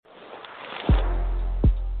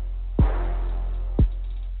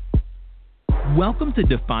Welcome to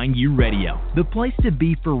Define You Radio, the place to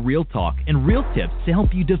be for real talk and real tips to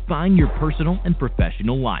help you define your personal and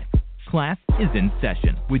professional life. Class is in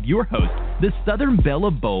session with your host, the Southern Belle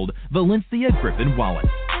of Bold, Valencia Griffin Wallace.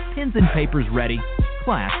 Pens and papers ready.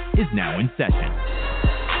 Class is now in session.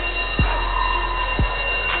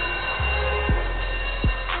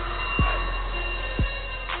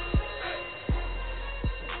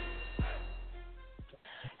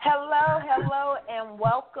 Hello, and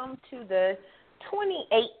welcome to the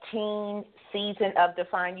 2018 season of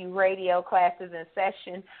Define You Radio. Classes in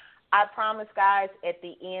session. I promise, guys, at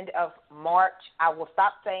the end of March, I will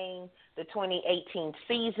stop saying the 2018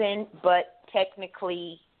 season, but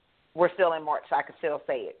technically we're still in March, so I can still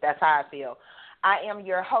say it. That's how I feel. I am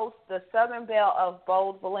your host, the Southern Belle of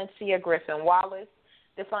Bold, Valencia Griffin Wallace.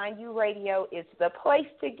 Define You Radio is the place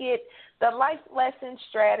to get the life lesson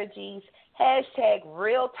strategies, hashtag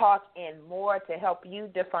real talk, and more to help you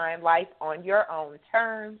define life on your own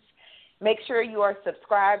terms. Make sure you are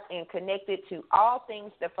subscribed and connected to all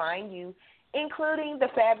things Define You, including the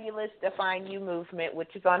fabulous Define You movement,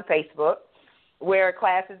 which is on Facebook, where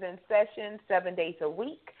classes in session 7 days a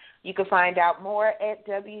week. You can find out more at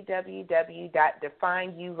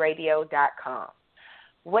www.defineyouradio.com.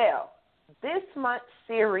 Well, this month's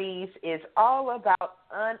series is all about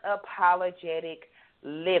unapologetic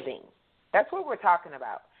living. That's what we're talking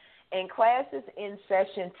about. And class is in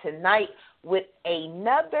session tonight with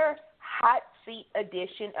another hot seat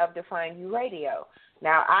edition of Define You Radio.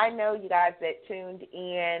 Now, I know you guys that tuned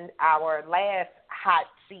in our last hot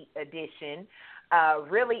seat edition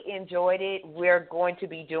really enjoyed it. We're going to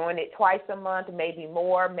be doing it twice a month, maybe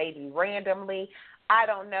more, maybe randomly. I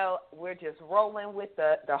don't know. We're just rolling with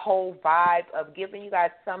the whole vibe of giving you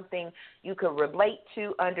guys something you can relate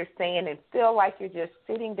to, understand, and feel like you're just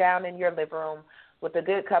sitting down in your living room with a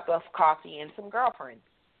good cup of coffee and some girlfriends.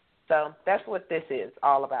 So that's what this is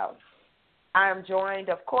all about. I am joined,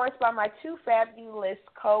 of course, by my two fabulous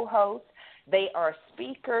co-hosts. They are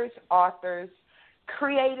speakers, authors,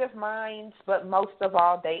 creative minds, but most of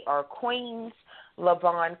all, they are queens,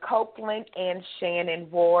 Lyvonne Copeland and Shannon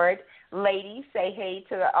Ward. Ladies, say hey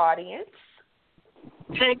to the audience.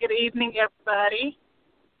 Hey, good evening, everybody.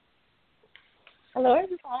 Hello,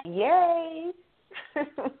 everyone. Yay.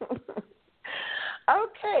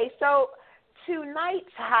 Okay, so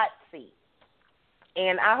tonight's hot seat,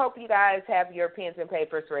 and I hope you guys have your pens and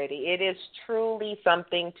papers ready. It is truly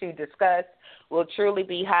something to discuss. Will truly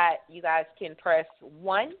be hot. You guys can press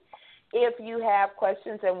 1 if you have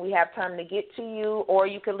questions and we have time to get to you, or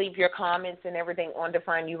you can leave your comments and everything on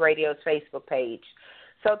Define You Radio's Facebook page.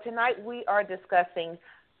 So tonight we are discussing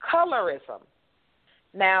colorism.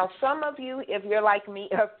 Now, some of you, if you're like me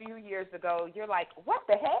a few years ago, you're like, what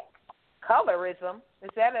the heck? Colorism? Is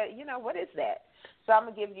that what is that? So I'm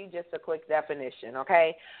going to give you just a quick definition,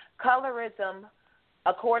 okay? Colorism,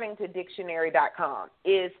 according to dictionary.com,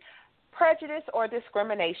 is prejudice or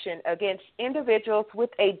discrimination against individuals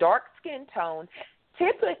with a dark skin tone,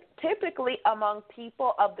 typically among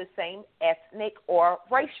people of the same ethnic or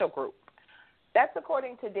racial group. That's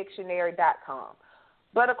according to dictionary.com.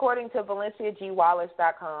 But according to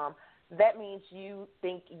ValenciaGWallace.com, that means you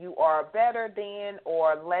think you are better than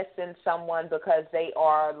or less than someone because they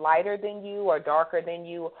are lighter than you or darker than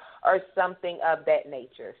you or something of that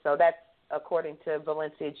nature. So that's according to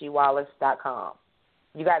ValenciaGWallace.com.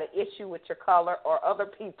 You got an issue with your color or other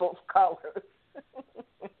people's colors.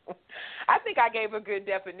 I think I gave a good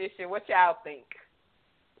definition. What y'all think?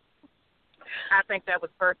 I think that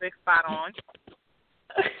was perfect, spot on.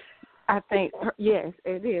 I think, yes,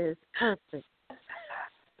 it is perfect.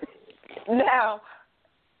 Now,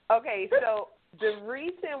 okay, so the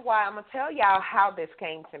reason why, I'm going to tell y'all how this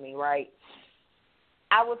came to me, right?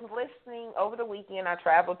 I was listening over the weekend. I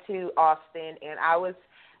traveled to Austin, and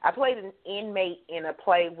I played an inmate in a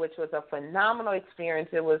play, which was a phenomenal experience.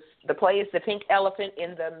 The play is The Pink Elephant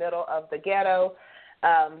in the Middle of the Ghetto.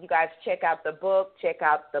 You guys check out the book, check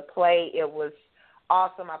out the play. It was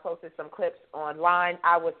awesome. I posted some clips online.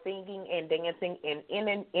 I was singing and dancing in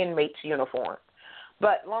an inmate's uniform.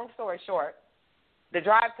 But long story short, the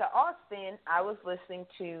drive to Austin, I was listening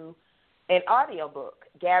to an audiobook,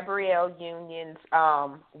 Gabrielle Union's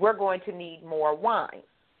We're Going to Need More Wine.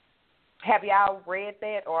 Have y'all read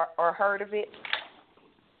that or heard of it?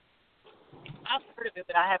 I've heard of it,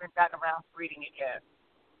 but I haven't gotten around to reading it yet.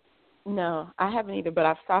 No, I haven't either, but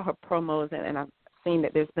I saw her promos and I've seen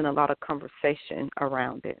that there's been a lot of conversation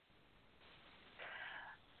around it.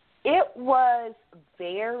 It was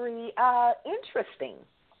very interesting.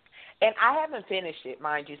 And I haven't finished it,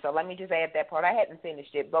 mind you, so let me just add that part. I hadn't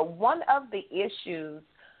finished it. But one of the issues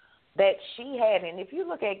that she had. And if you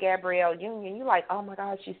look at Gabrielle Union, you're like, oh, my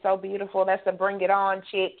God, she's so beautiful. That's a bring it on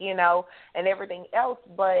chick, you know, and everything else.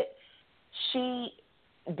 But she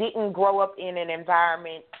didn't grow up in an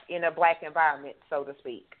environment, in a black environment, so to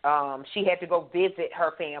speak. She had to go visit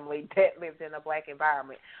her family that lived in a black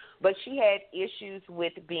environment. But she had issues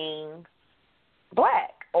with being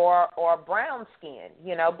black or brown skin,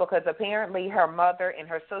 you know, because apparently her mother and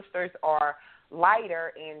her sisters are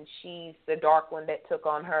lighter, and she's the dark one that took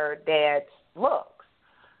on her dad's looks.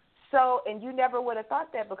 So, and you never would have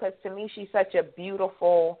thought that, because to me she's such a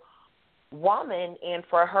beautiful woman, and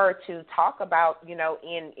for her to talk about, you know,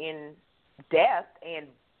 in depth and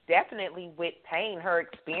definitely with pain, her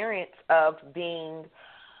experience of being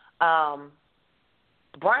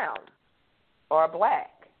brown or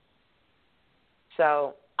black.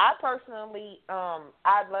 So I personally,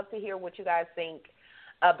 I'd love to hear what you guys think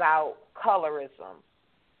about colorism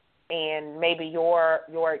and maybe your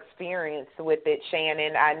experience with it,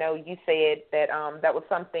 Shannon. I know you said that that was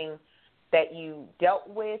something that you dealt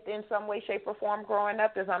with in some way, shape, or form growing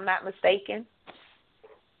up, if I'm not mistaken.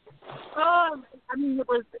 I mean, it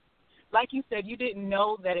was, like you said, you didn't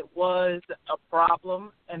know that it was a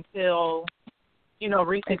problem until, you know,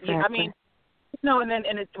 recently. Exactly. I mean, no, and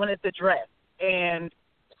it's when it's addressed. And,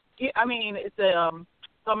 I mean, it's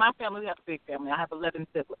so my family, we have a big family. I have 11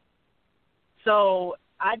 siblings. So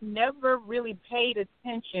I never really paid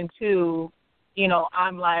attention to, you know,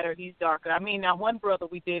 I'm lighter, he's darker. I mean, now one brother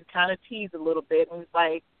we did kind of tease a little bit, and it was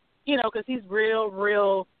like, you know, because he's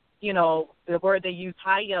real, you know, the word they use,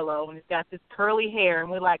 high yellow, and he's got this curly hair,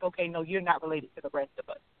 and we're like, okay, no, you're not related to the rest of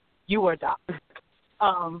us. You are dark.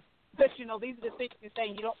 But, you know, these are the things you say.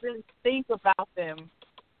 You don't really think about them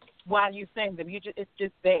while you're saying them. It's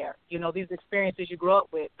just there. You know, these experiences you grow up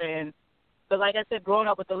with. But like I said, growing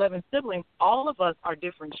up with 11 siblings, all of us are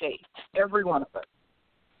different shades, every one of us.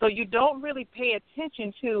 So you don't really pay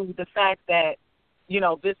attention to the fact that, you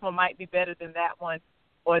know, this one might be better than that one,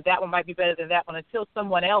 or that one might be better than that one, until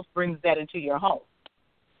someone else brings that into your home.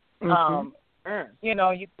 Mm-hmm. You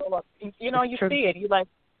know, you go up, you know, you see it. You're like,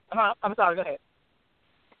 I'm sorry, go ahead.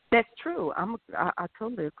 That's true. I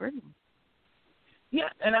totally agree. Yeah,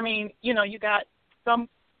 and I mean, you know, you got some,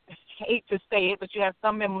 hate to say it, but you have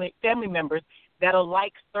some family members that'll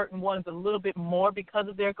like certain ones a little bit more because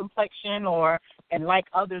of their complexion, and like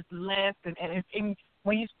others less, and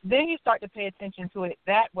when you start to pay attention to it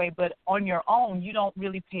that way, but on your own, you don't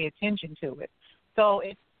really pay attention to it. So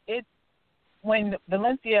it's when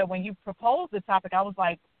Valencia, when you proposed the topic, I was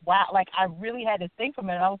like, wow, like I really had to think for a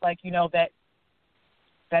minute. I was like, you know, that's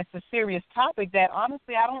a serious topic that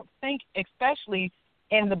honestly I don't think, especially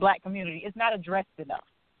in the black community, it's not addressed enough.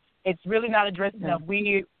 It's really not addressed enough.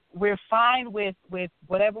 We're fine with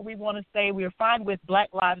whatever we want to say. We're fine with Black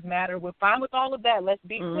Lives Matter. We're fine with all of that. Let's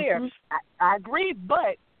be clear. I agree,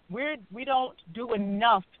 but we don't do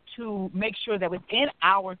enough to make sure that within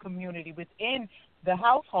our community, within the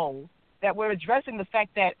household, that we're addressing the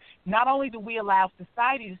fact that not only do we allow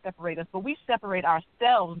society to separate us, but we separate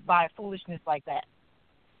ourselves by foolishness like that.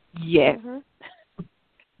 Yes.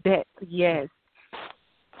 Yes.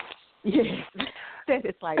 That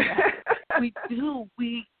is like that. We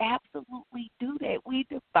absolutely do that. We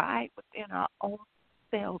divide within our own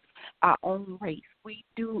selves, our own race. We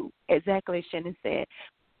do exactly as Shannon said.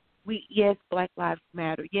 Yes, Black Lives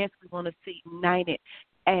Matter. Yes, we want to see united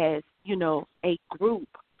as, you know, a group,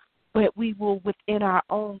 but we will within our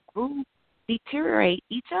own group deteriorate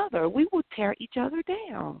each other. We will tear each other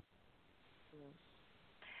down.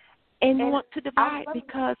 And want to divide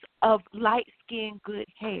because of light skin, good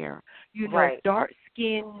hair. You know, dark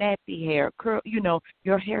skin, nappy hair. Curl. You know,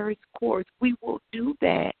 your hair is coarse. We will do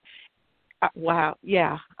that. Wow.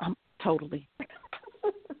 Yeah. I'm totally.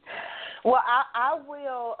 Well, I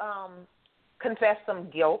will confess some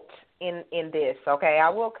guilt in this. Okay, I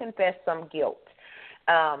will confess some guilt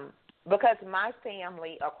because my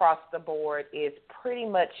family across the board is pretty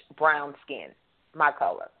much brown skin, my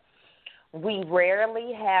color. We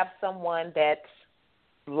rarely have someone that's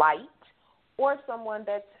light or someone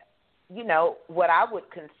that's, you know, what I would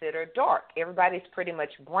consider dark. Everybody's pretty much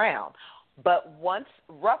brown. But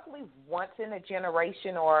roughly once in a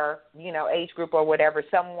generation or, you know, age group or whatever,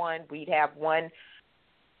 we'd have one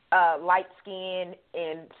light skin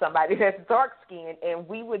and somebody that's dark skin, and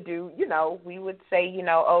we would do, you know, we would say, you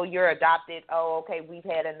know, oh, you're adopted. Oh, okay, we've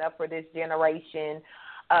had enough for this generation.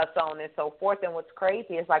 So on and so forth. And what's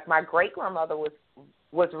crazy is, like, my great-grandmother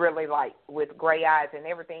was really light with gray eyes and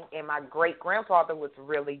everything, and my great-grandfather was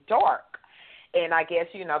really dark. And I guess,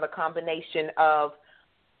 you know, the combination of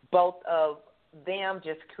both of them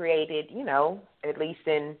just created, you know, at least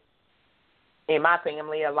in in my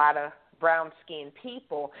family, a lot of brown-skinned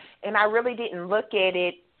people, and I really didn't look at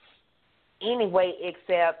it anyway,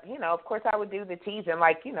 except, of course I would do the teasing,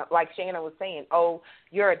 like Shannon was saying, oh,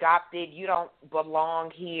 you're adopted, you don't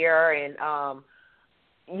belong here, and,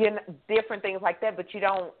 different things like that, but you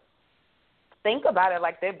don't think about it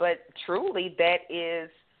like that, but truly that is,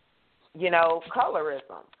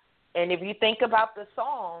 colorism. And if you think about the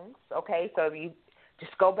songs, okay, so if you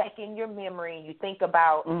just go back in your memory and you think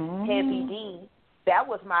about Heavy D, that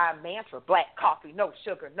was my mantra: black coffee, no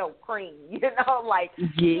sugar, no cream. Yeah,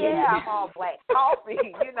 I'm all black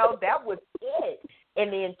coffee. That was it.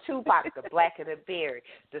 And then Tupac, the blacker the berry,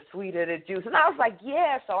 the sweeter the juice. And I was like,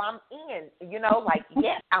 yeah, so I'm in.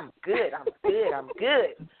 Yes, I'm good. And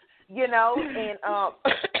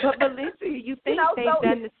but listen, you think they've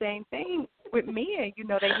done the same thing with men?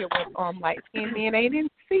 They hear when light skinned men ain't in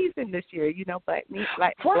season this year. Black men,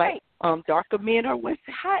 black darker men are what's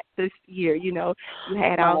hot this year. You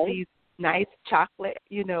had all these nice chocolate,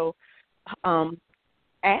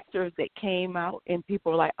 actors that came out, and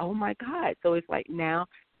people were like, oh my God. So it's like now,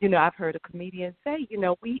 I've heard a comedian say,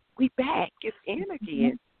 we back, it's in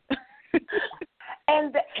again.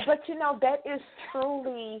 But that is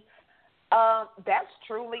truly. That's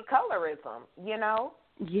truly colorism,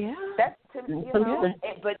 Yeah. That's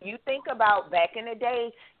but you think about back in the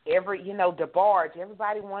day, DeBarge,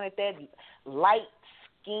 everybody wanted that light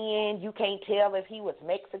skin. You can't tell if he was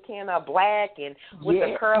Mexican or black, and with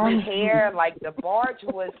the curly hair, like DeBarge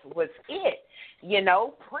was it.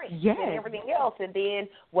 Prince and everything else. And then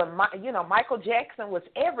when Michael Jackson was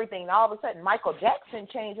everything, all of a sudden Michael Jackson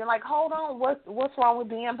changed. And like, hold on, what's wrong with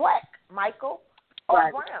being black, Michael?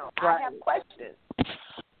 Brown. Right. I have questions.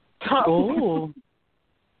 Oh,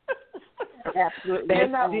 absolutely.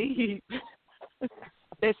 That's deep.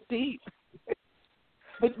 That's deep.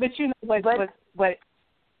 But what? But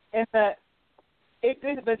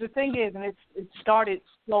the thing is, and it started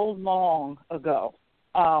so long ago.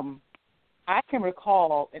 I can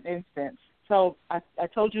recall an instance. So I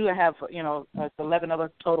told you I have 11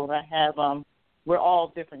 other total. I have we're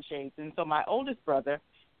all different shades, and so my oldest brother.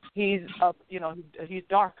 He's he's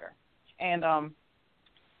darker, and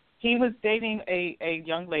he was dating a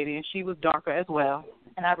young lady, and she was darker as well.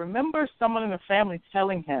 And I remember someone in the family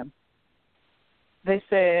telling him, they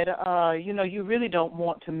said, you really don't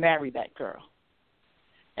want to marry that girl.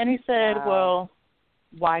 And he said, well,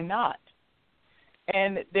 why not?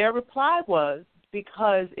 And their reply was,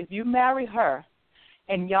 because if you marry her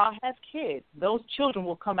and y'all have kids, those children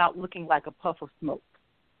will come out looking like a puff of smoke.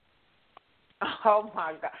 Oh,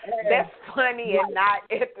 my God. That's funny and not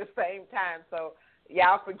at the same time. So,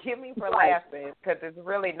 y'all forgive me for laughing because it's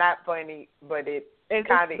really not funny, but it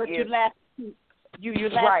kind of is. But you laugh. You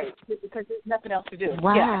laugh because there's nothing else to do.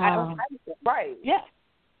 Wow. Yeah, right. Yeah.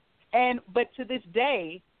 But to this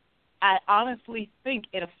day, I honestly think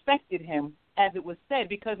it affected him, as it was said,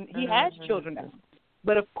 because he has children now.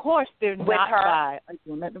 But of course, they're not by a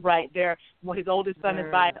woman, right? His oldest son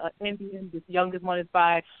is by an Indian. His youngest one is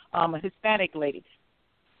by a Hispanic lady.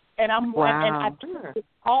 And I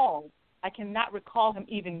cannot recall him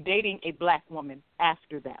even dating a black woman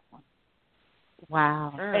after that one.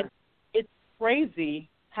 Wow. And it's crazy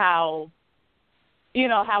how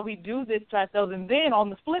we do this to ourselves. And then on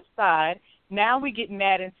the flip side, now we get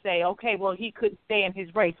mad and say, okay, well, he couldn't stay in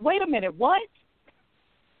his race. Wait a minute, what?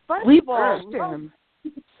 First of all,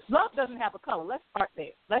 love doesn't have a color. Let's start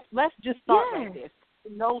there. Let's just start like this.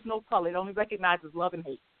 It knows no color. It only recognizes love and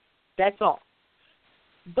hate. That's all.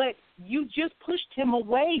 But you just pushed him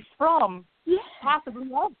away from possibly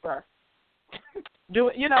love her.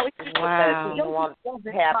 Wow. You want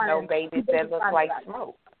to have no babies that look like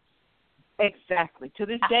smoke. Exactly. To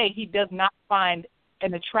this day, he does not find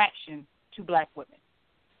an attraction to black women.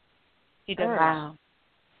 He does not.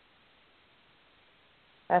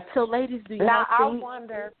 So, ladies, do you now think...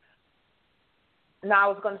 I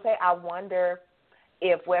was going to say, I wonder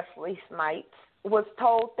if Wesley Snipes was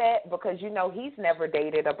told that, because, he's never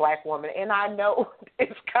dated a black woman. And I know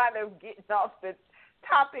it's kind of getting off the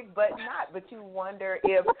topic, but not. But you wonder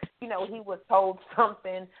if, he was told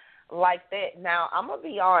something like that. Now, I'm going to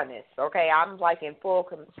be honest, okay? I'm like in full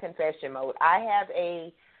confession mode. I have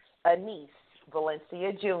a niece,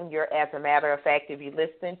 Valencia Jr., as a matter of fact. If you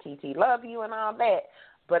listen, TT, love you and all that.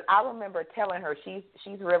 But I remember telling her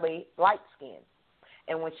she's really light-skinned.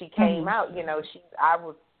 And when she came out, I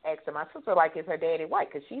was asking my sister, like, is her daddy white?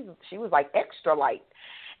 Because she was, like, extra light.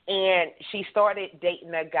 And she started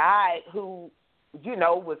dating a guy who,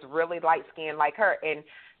 was really light-skinned like her. And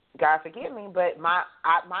God forgive me, but my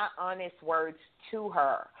honest words to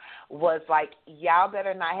her was like, y'all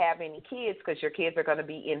better not have any kids because your kids are going to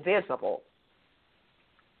be invisible.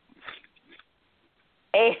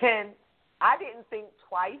 And I didn't think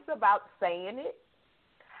twice about saying it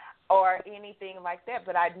or anything like that,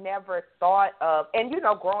 but I never thought of, and,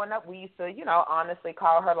 growing up, we used to, honestly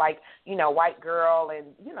call her, like, white girl and,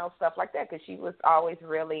 stuff like that, because she was always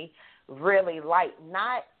really, really light,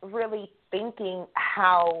 not really thinking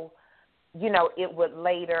how, it would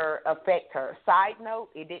later affect her. Side note,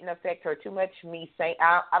 it didn't affect her too much. Me saying,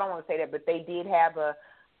 I don't want to say that, but they did have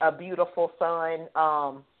a beautiful son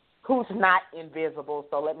who's not invisible,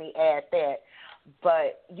 so let me add that.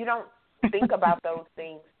 But you don't think about those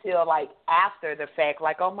things till, like, after the fact,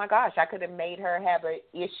 like, oh, my gosh, I could have made her have an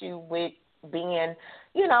issue with being,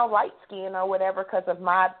 light-skinned or whatever because of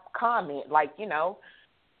my comment. Like,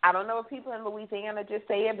 I don't know if people in Louisiana just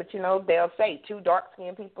say it, but, they'll say 2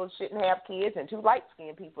 dark-skinned people shouldn't have kids and 2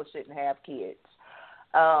 light-skinned people shouldn't have kids.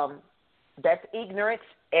 That's ignorance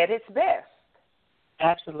at its best.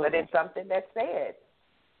 Absolutely. But it's something that's said.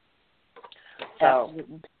 So,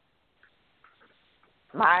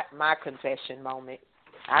 my confession moment.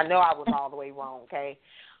 I know I was all the way wrong, okay?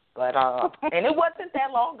 But, and it wasn't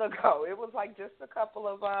that long ago. It was like just a couple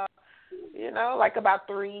of, like about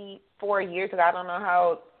 3-4 years ago. I don't know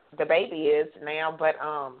how the baby is now, but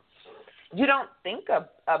you don't think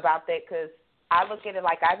about that because I look at it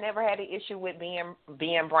like I never had an issue with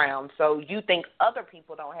being brown. So you think other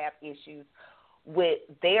people don't have issues with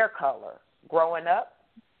their color. Growing up,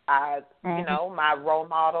 my role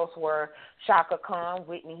models were Shaka Khan,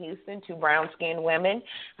 Whitney Houston, 2 brown-skinned women.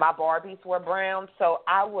 My Barbies were brown, so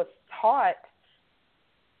I was taught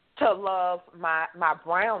to love my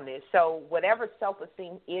brownness. So whatever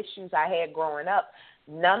self-esteem issues I had growing up,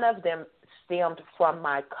 none of them stemmed from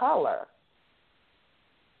my color.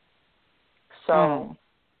 So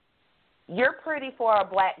you're pretty for a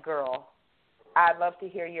black girl. I'd love to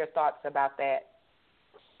hear your thoughts about that.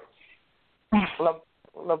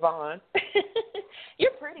 Lyvonne.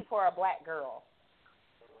 You're pretty for a black girl.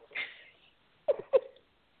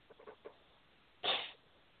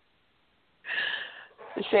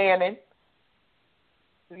 Shannon.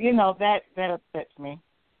 That upsets me.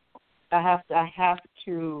 I have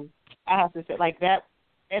to say like that,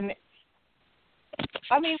 and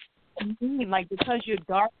I mean, like because you're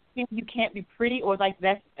dark skinned, you can't be pretty, or like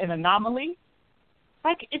that's an anomaly.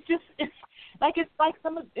 Like it's to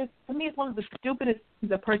me it's one of the stupidest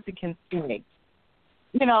things a person can say.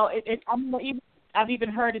 I've even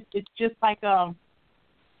heard it's just like oh,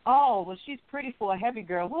 well, she's pretty for a heavy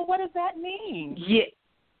girl. Well, what does that mean? Yeah.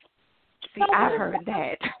 See, I've heard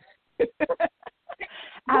that.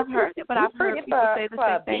 I've heard it, but I've heard people say the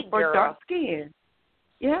same thing for dark skin.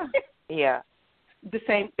 Yeah. Yeah. They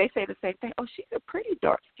say the same thing. Oh, she's a pretty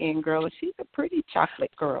dark skinned girl, or she's a pretty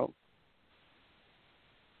chocolate girl.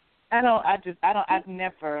 I've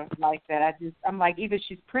never liked that. I'm like, either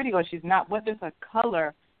she's pretty or she's not. What does the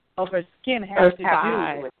color of her skin have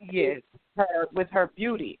to do with her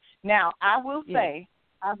beauty? Now, I will say,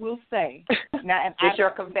 now, and it's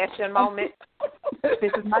your confession moment.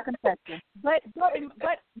 This is my confession. But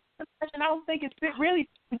confession, I don't think it's really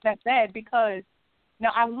that bad because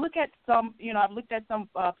now I look at some, I've looked at some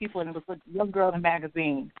people, and it was a young girl in a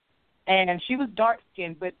magazine. And she was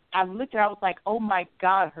dark-skinned, but I looked at her, I was like, oh, my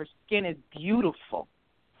God, her skin is beautiful.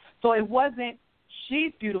 So it wasn't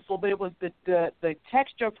she's beautiful, but it was the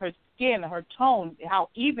texture of her skin, her tone, how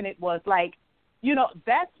even it was. Like,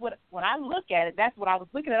 that's what, when I look at it, that's what I was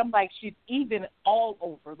looking at. I'm like, she's even all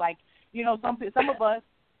over. Like, some of us,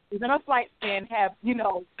 even us light skin, have,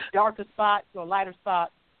 darker spots or lighter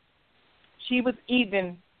spots. She was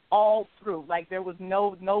even all through. Like, there was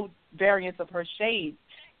no variance of her shades.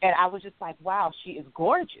 And I was just like, wow, she is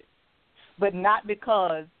gorgeous. But not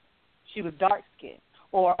because she was dark-skinned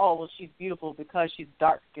or, oh, well, she's beautiful because she's a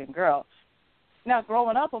dark-skinned girl. Now,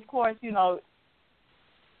 growing up, of course,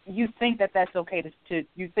 you think that's okay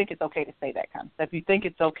you think it's okay to say that kind of stuff. You think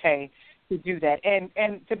it's okay to do that.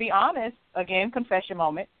 And to be honest, again, confession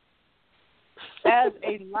moment, as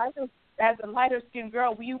a lighter-skinned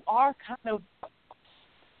girl, you are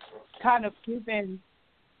kind of given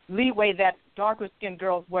leeway that darker-skinned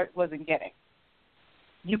girls wasn't getting.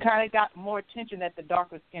 You kind of got more attention that the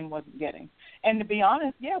darker skin wasn't getting. And to be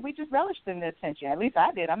honest, yeah, we just relished in the attention. At least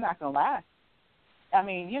I did. I'm not going to lie. I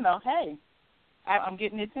mean, hey, I'm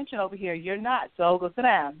getting the attention over here. You're not, so go sit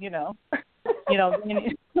down, I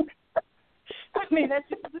mean, that's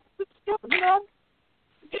just,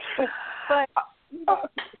 But,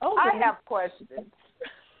 I have questions.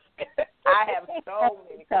 I have so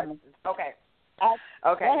many questions. Okay.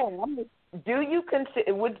 Do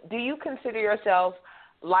you consider yourself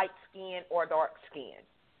light skinned or dark skinned?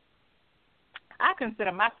 I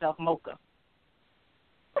consider myself mocha.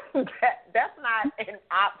 That's not an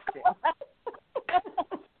option.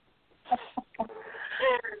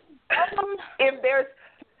 If there's,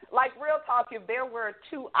 like, real talk, if there were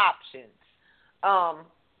two options,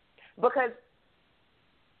 because,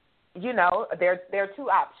 you know, there are two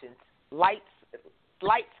options: light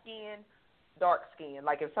skin, dark skin.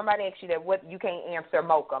 Like, if somebody asks you that, what, you can't answer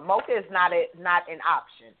mocha. Mocha is not an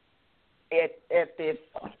option at this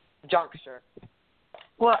juncture.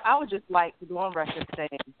 Well, I would just like to go on record saying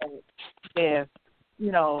that if,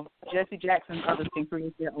 you know, Jesse Jackson and others can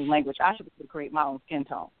create their own language, I should be able to create my own skin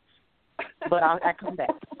tone. But I'll come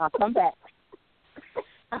back.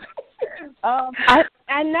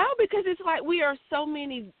 I know, because it's like we are so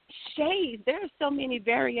many shades. There are so many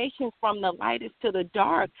variations from the lightest to the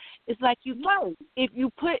dark. It's like if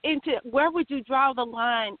you put into, where would you draw the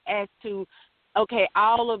line as to, okay,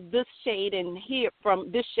 all of this shade and here, from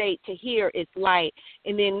this shade to here is light,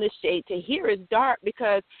 and then this shade to here is dark?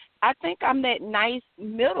 Because I think I'm that nice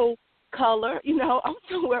middle color. You know, I'm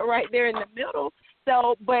somewhere right there in the middle.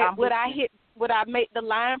 So, but would I make the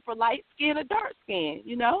line for light skin or dark skin?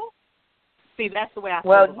 You know. See, that's the way I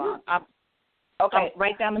feel. Well, I'm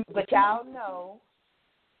right down the middle. But y'all know.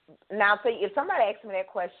 Now, see, if somebody asked me that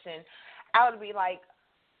question, I would be like,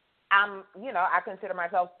 I consider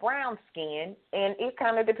myself brown skin, and it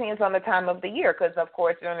kind of depends on the time of the year, because, of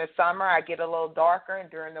course, during the summer I get a little darker, and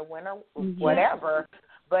during the winter, whatever.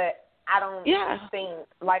 But I don't think,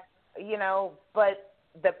 like, but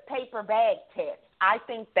the paper bag test, I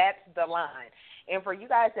think that's the line. And for you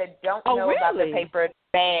guys that don't know about the paper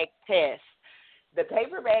bag test, the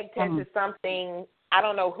paper bag test is something, I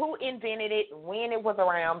don't know who invented it, when it was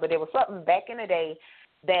around, but it was something back in the day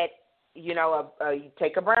that, you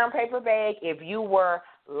take a brown paper bag. If you were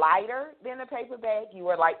lighter than the paper bag, you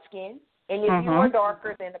were light skinned. And if you were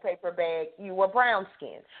darker than the paper bag, you were brown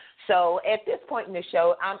skinned. So at this point in the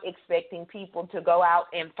show, I'm expecting people to go out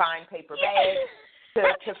and find paper bags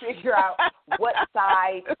to figure out what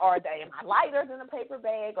side are they. Am I lighter than a paper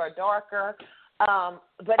bag or darker?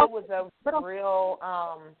 But it was a real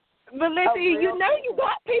But listen, you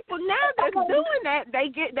got people now that's doing that. They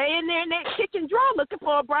in there in that kitchen drawer looking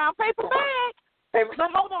for a brown paper bag. But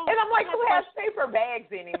hold on. And I'm like, who has paper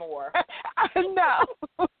bags anymore? I know.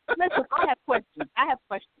 Listen, I have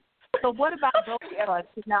questions. So what about those of us?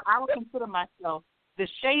 Now, I would consider myself the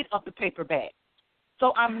shade of the paper bag.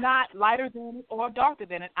 So I'm not lighter than it or darker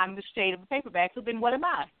than it. I'm the shade of the paper bag. So then what am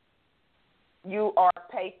I? You are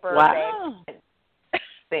paper bag.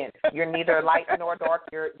 Then you're neither light nor dark.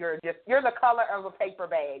 You're the color of a paper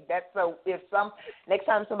bag. That's so. If next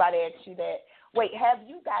time somebody asks you that, wait, have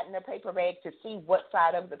you gotten a paper bag to see what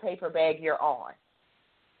side of the paper bag you're on?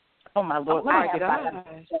 Oh my Lord! I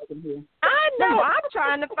know. I'm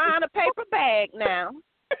trying to find a paper bag now.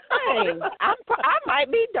 Hey, I might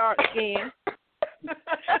be dark skinned.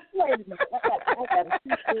 Wait a minute. I got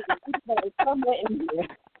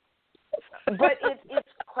But it's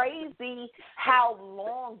crazy how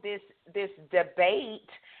long this debate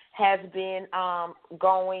has been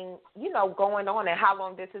going on, and how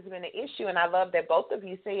long this has been an issue. And I love that both of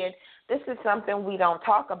you said this is something we don't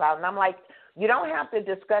talk about. And I'm like, you don't have to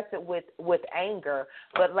discuss it with anger,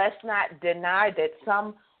 but let's not deny that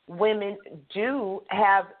some women do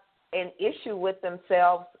have an issue with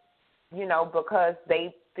themselves, because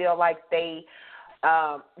they feel like they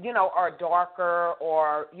are darker,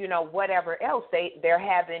 or, whatever else. They're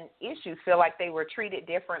having issues, feel like they were treated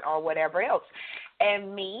different or whatever else.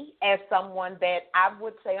 And me, as someone that I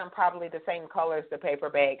would say I'm probably the same color as the paper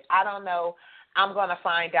bag. I don't know. I'm going to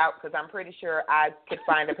find out, because I'm pretty sure I could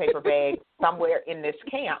find a paper bag somewhere in this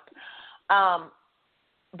camp.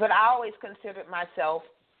 But I always considered myself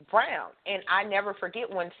brown. And I never forget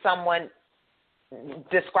when someone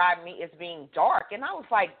described me as being dark, and I was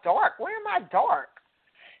like, dark? Where am I dark?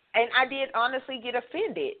 And I did honestly get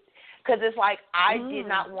offended, because it's like I did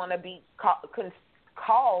not want to be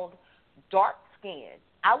called dark skinned.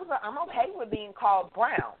 I'm okay with being called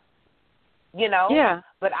brown, Yeah.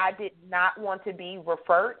 But I did not want to be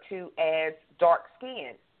referred to as dark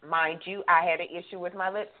skinned. Mind you, I had an issue with my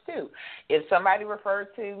lips too. If somebody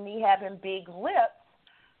referred to me having big lips,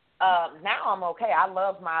 now I'm okay. I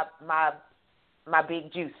love my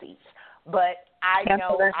big juicies. But I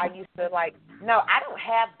know I used to I don't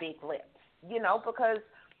have big lips, because,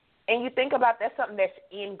 and you think about that's something that's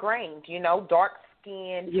ingrained, dark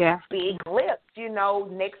skin, big lips,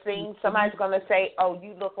 next thing somebody's going to say, oh,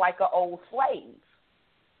 you look like an old slave.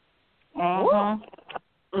 But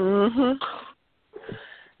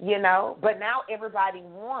now everybody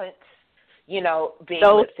wants, big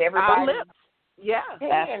lips. Everybody. Lips. Yeah.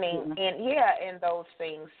 And those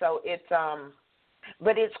things. So it's,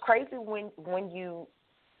 But it's crazy when you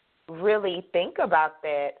really think about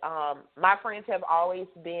that. My friends have always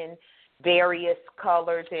been various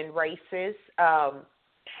colors and races.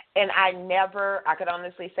 And I could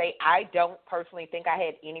honestly say I don't personally think I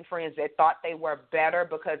had any friends that thought they were better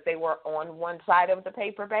because they were on one side of the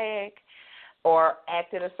paper bag or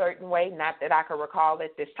acted a certain way. Not that I can recall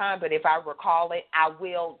it this time, but if I recall it, I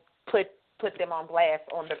will put them on blast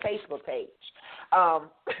on the Facebook page.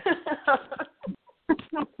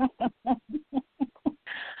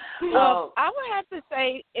 Well, I would have to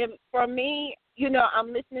say, for me,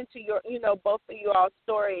 I'm listening to your, both of you all's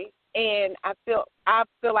stories, and I feel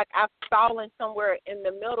like I've fallen somewhere in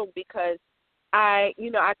the middle because I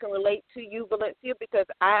can relate to you, Valencia, because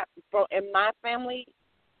in my family,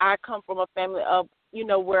 I come from a family of,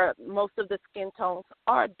 where most of the skin tones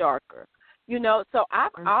are darker, so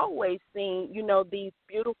I've always seen, these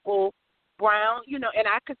beautiful brown, and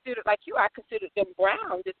I consider them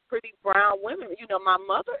brown, just pretty brown women. My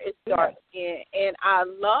mother is dark skinned, and I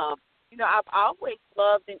love, I've always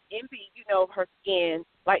loved and envied, her skin.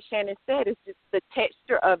 Like Shannon said, it's just the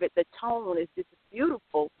texture of it, the tone is just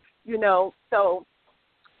beautiful, so.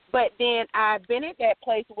 But then I've been at that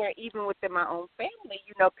place where even within my own family,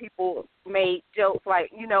 people made jokes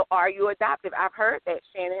like, are you adoptive? I've heard that,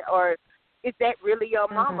 Shannon, or is that really your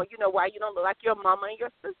mama? Why you don't look like your mama and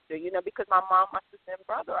your sister? Because my mom, my sister, and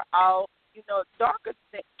brother are all, darker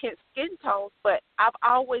skin tones, but I've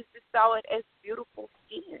always just saw it as beautiful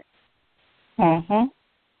skin. Mhm.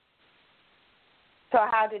 So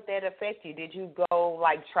how did that affect you? Did you go,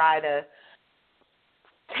 try to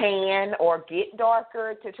tan or get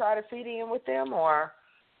darker to try to fit in with them, or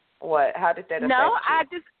what? How did that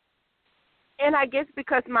affect you? And I guess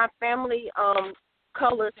because my family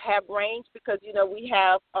colors have range, because we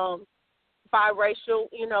have biracial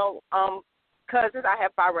cousins. I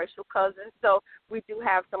have biracial cousins, so we do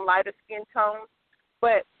have some lighter skin tones,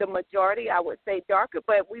 but the majority I would say darker.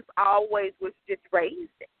 But we've always was just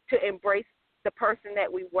raised to embrace the person that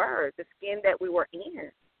we were, the skin that we were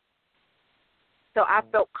in. So I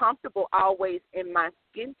felt comfortable always in my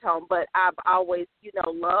skin tone, but I've always,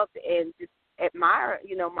 loved and just admire,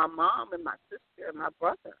 my mom and my sister and my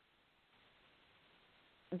brother.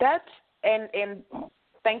 And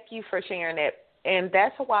thank you for sharing that. And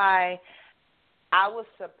that's why I was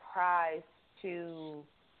surprised to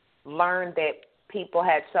learn that people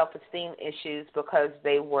had self-esteem issues because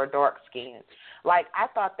they were dark-skinned. I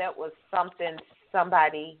thought that was something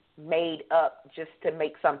somebody made up just to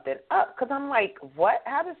make something up, because I'm like, what?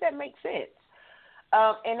 How does that make sense?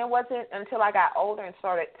 And it wasn't until I got older and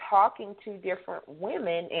started talking to different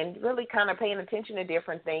women and really kind of paying attention to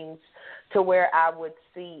different things to where I would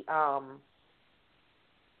see, have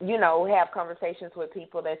conversations with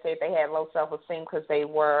people that said they had low self-esteem because they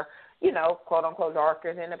were, quote-unquote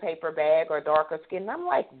darker than a paper bag or darker skin. And I'm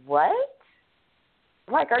like, what?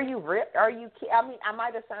 Are you real? I mean, I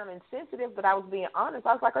might have sounded insensitive, but I was being honest.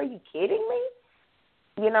 I was like, are you kidding me?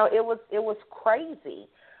 It was crazy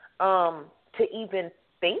to even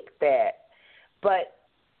think that. But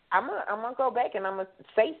I'm gonna go back and I'm gonna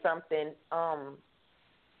say something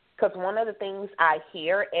because one of the things I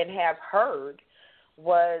hear and have heard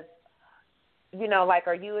was,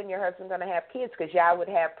 are you and your husband gonna have kids? Because y'all would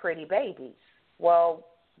have pretty babies. Well,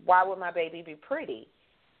 why would my baby be pretty?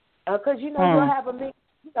 Because you'll have a mix.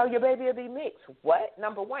 Your baby will be mixed. What?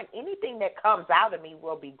 Number one, anything that comes out of me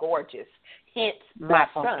will be gorgeous. Hence, my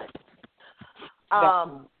son.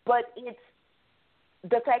 But it's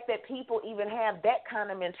the fact that people even have that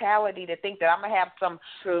kind of mentality to think that I'm gonna have some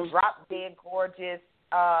drop dead gorgeous.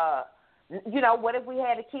 What if we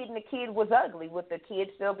had a kid and the kid was ugly? Would the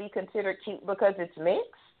kid still be considered cute because it's mixed?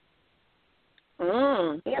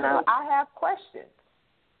 I have questions.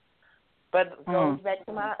 But it goes back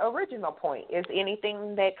to my original point, is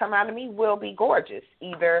anything that come out of me will be gorgeous,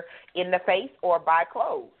 either in the face or by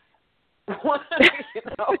clothes. But that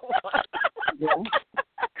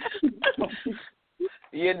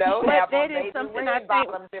is something I think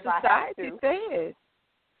society says.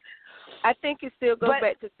 I think it still goes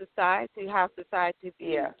back to society, how society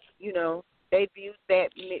views. They view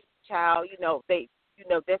that mixed child,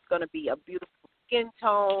 that's going to be a beautiful skin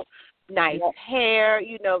tone, nice hair,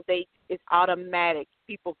 it's automatic.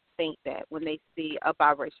 People think that when they see a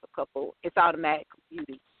biracial couple, it's automatic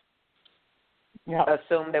beauty.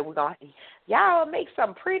 Assume that we're going to, y'all make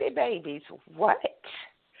some pretty babies. What?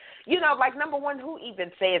 Number one, who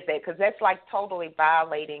even says that? Because that's totally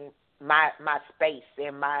violating my space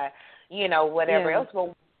and my, whatever else.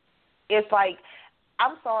 But it's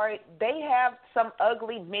I'm sorry, they have some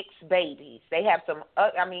ugly mixed babies. They have some,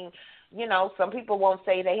 some people won't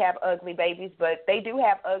say they have ugly babies, but they do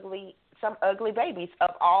have some ugly babies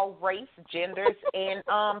of all race, genders, and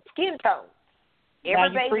skin tones. Every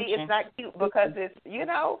baby is not cute because it's,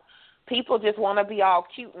 people just want to be all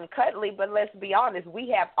cute and cuddly, but let's be honest,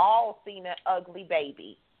 we have all seen an ugly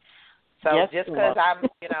baby. So just because I'm,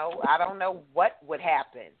 I don't know what would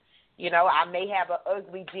happen. I may have an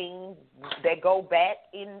ugly gene that go back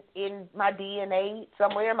in my DNA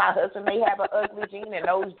somewhere. My husband may have an ugly gene, and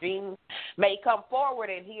those genes may come forward,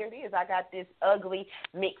 and here it is. I got this ugly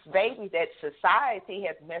mixed baby that society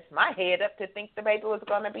has messed my head up to think the baby was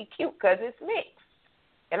going to be cute because it's mixed.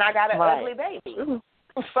 And I got an ugly baby.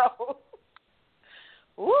 So,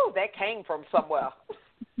 that came from somewhere.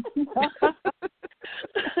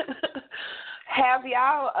 Have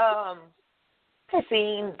y'all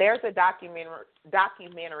seen, there's a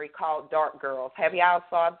documentary called Dark Girls. Have y'all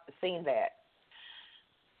seen that?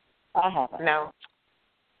 I haven't. No.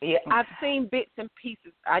 Yeah. I've seen bits and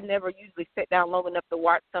pieces. I never usually sit down long enough to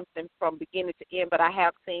watch something from beginning to end, but I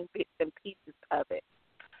have seen bits and pieces of it.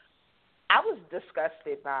 I was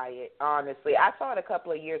disgusted by it, honestly. I saw it a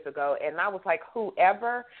couple of years ago, and I was like,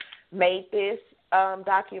 whoever made this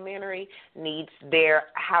documentary needs their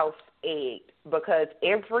house egged, because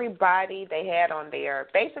everybody they had on there,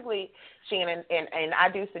 basically, Shannon, and I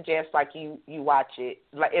do suggest, you watch it,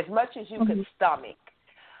 as much as you can stomach.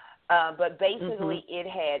 But basically it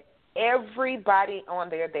had everybody on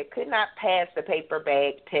there that could not pass the paper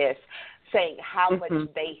bag test saying how much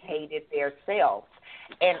they hated themselves.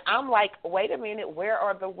 And I'm like, wait a minute, where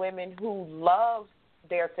are the women who love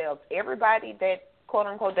themselves? Everybody that, quote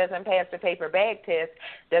unquote, doesn't pass the paper bag test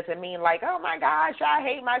doesn't mean oh my gosh, I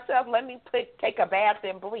hate myself, let me take a bath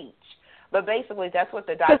in bleach. But basically that's what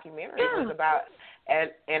the documentary was about.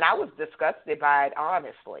 And I was disgusted by it,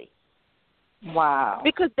 honestly. Wow.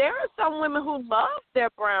 Because there are some women who love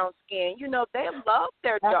their brown skin. They love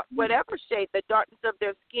their dark, whatever shade, the darkness of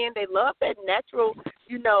their skin. They love that natural,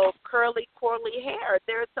 curly, curly hair.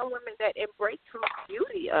 There are some women that embrace the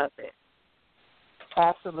beauty of it.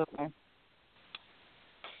 Absolutely.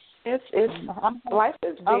 Life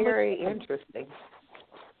is very interesting.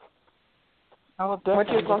 What you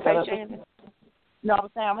was going to say, Shannon? No, I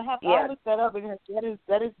was saying I'm going to have to look that up, because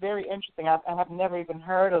that is very interesting. I have never even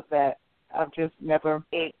heard of that. I've just never,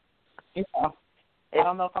 I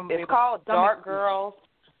don't know if I'm. It's called Dark Girls.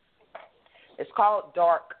 It's called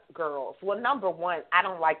Dark Girls. Well, number one, I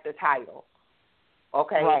don't like the title.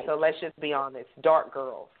 Okay, so let's just be honest, Dark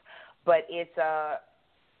Girls. But it's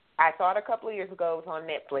I saw it a couple of years ago. It was on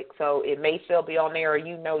Netflix, so it may still be on there, or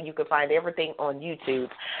you can find everything on YouTube.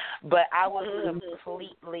 But I was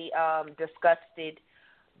completely disgusted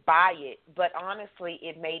by it. But honestly,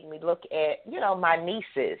 it made me look at, my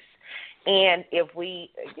nieces. And if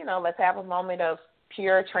we, let's have a moment of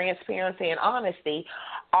pure transparency and honesty,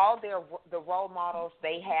 all the role models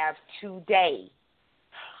they have today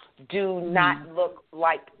do not look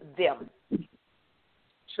like them.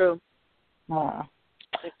 True. Wow.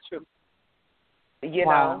 It's true.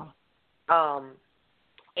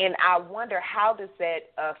 And I wonder, how does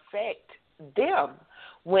that affect them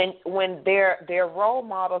when they're role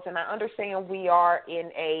models? And I understand we are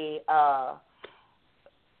in a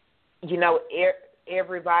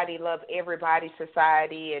everybody love everybody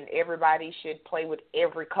society, and everybody should play with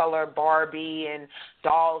every color Barbie and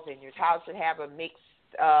dolls, and your child should have a mixed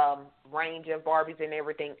range of Barbies and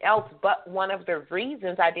everything else. But one of the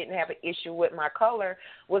reasons I didn't have an issue with my color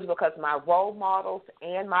was because my role models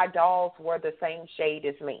and my dolls were the same shade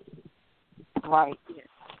as me. Right.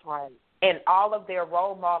 Right. And all of their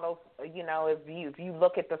role models, if you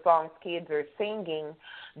look at the songs kids are singing,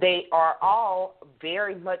 they are all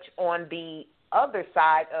very much on the other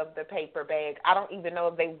side of the paper bag. I don't even know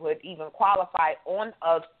if they would even qualify on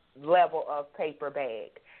a level of paper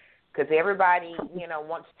bag, because everybody,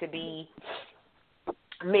 wants to be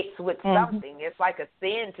mixed with something. It's like a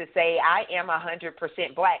sin to say I am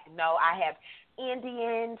 100% black. No, I have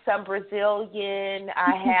Indian, some Brazilian.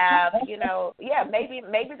 I have,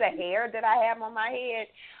 maybe the hair that I have on my head,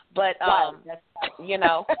 but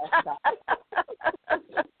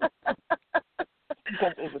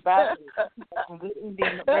Because it's about some good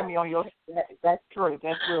Indian Remy on your head. That's true.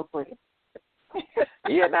 That's real pretty.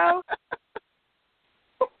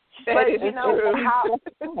 But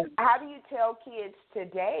how do you tell kids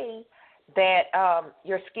today that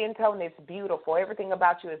your skin tone is beautiful, everything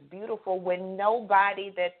about you is beautiful, when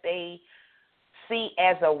nobody that they see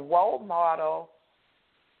as a role model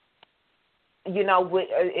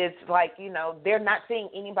it's like, they're not seeing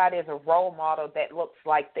anybody as a role model that looks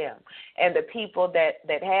like them. And the people that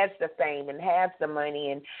has the fame and has the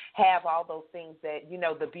money and have all those things that,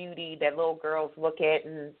 the beauty that little girls look at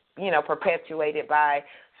and, perpetuated by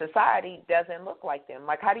society doesn't look like them.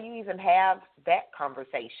 Like, how do you even have that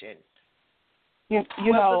conversation? Go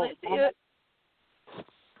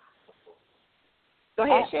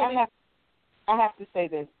ahead, Shannon. I have to say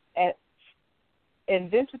this. In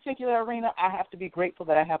this particular arena, I have to be grateful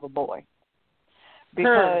that I have a boy.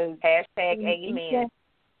 Because #amen.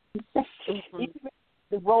 Even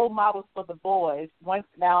the role models for the boys, I'm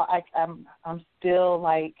still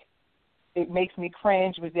like, it makes me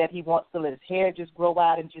cringe with that he wants to let his hair just grow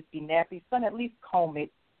out and just be nappy. Son, at least comb it.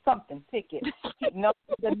 Something, pick it. No,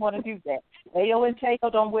 he doesn't want to do that. Leo and Tayo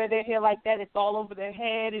don't wear their hair like that. It's all over their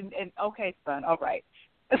head. And okay, son, all right.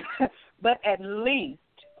 But at least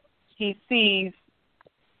he sees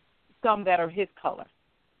some that are his color,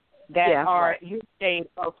 that are his shade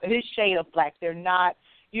of black. They're not,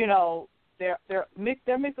 they're mixed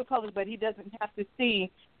of colors, but he doesn't have to see,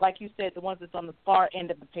 like you said, the ones that's on the far end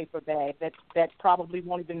of the paper bag that probably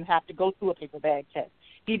won't even have to go through a paper bag test.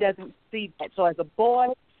 He doesn't see that. So as a boy,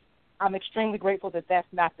 I'm extremely grateful that that's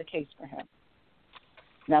not the case for him.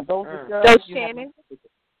 Now, those are girls. So, Shannon,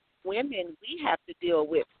 women we have to deal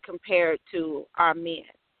with compared to our men.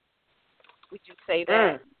 Would you say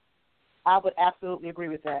that? I would absolutely agree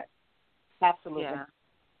with that. Absolutely.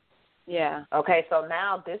 Yeah. Okay, so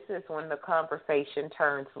now this is when the conversation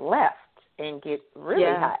turns left and gets really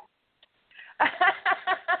hot.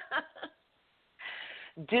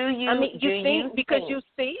 You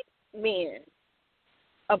see men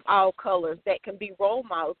of all colors that can be role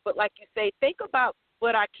models, but like you say, think about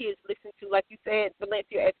what our kids listen to. Like you said,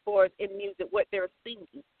 Valencia, as far as in music, what they're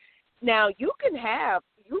singing. Now, if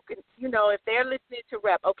they're listening to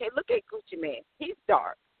rap, okay, look at Gucci Mane. He's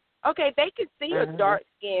dark. Okay, they could see a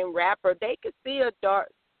dark-skinned rapper. They could see a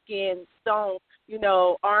dark-skinned song,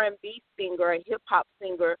 R&B singer, a hip-hop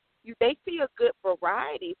singer. They see a good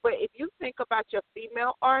variety. But if you think about your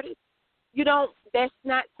female artists, that's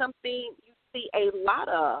not something you see a lot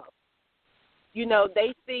of.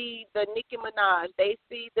 They see the Nicki Minaj, they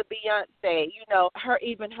see the Beyonce,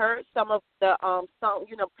 some of the songs,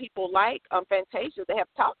 people like Fantasia, they have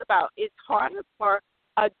talked about it's harder for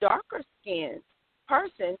a darker skinned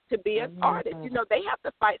person to be an artist. They have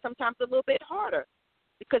to fight sometimes a little bit harder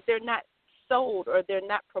because they're not sold or they're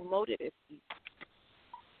not promoted as easy.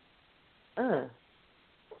 But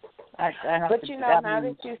now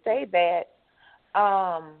that you say that,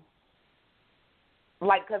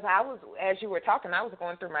 because I was, as you were talking, I was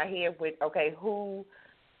going through my head with, okay, who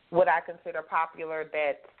would I consider popular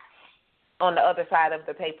that's on the other side of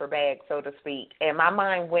the paper bag, so to speak. And my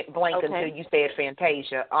mind went blank until you said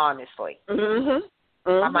Fantasia, honestly.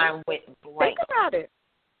 My mind went blank. Think about it.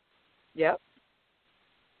 Yep.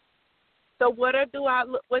 So what do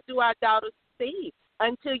our daughters see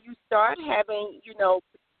until you start having,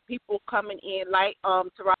 people coming in like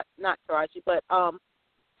not Taraji, but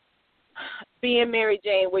being Mary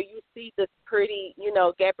Jane, where you see this pretty,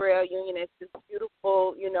 Gabrielle Union as this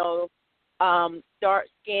beautiful, dark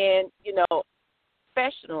skinned,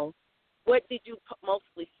 professional. What did you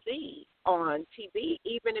mostly see on TV?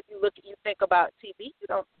 Even if you think about TV, you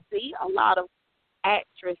don't see a lot of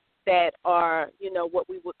actresses that are, what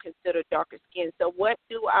we would consider darker skinned. So what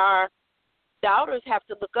do our daughters have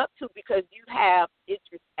to look up to? Because you have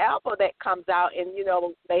Idris Elba that comes out and,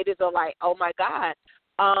 ladies are like, oh, my God.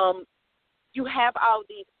 You have all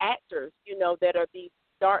these actors, that are these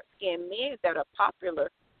dark-skinned men that are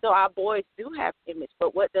popular. So our boys do have image,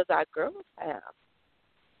 but what does our girls have?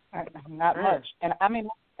 Not much. And I mean,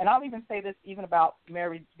 and I'll even say this even about being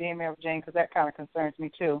Mary Jane, because that kind of concerns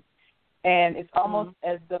me too. And it's almost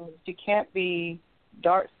as though she can't be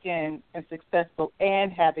dark-skinned and successful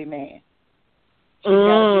and have a man.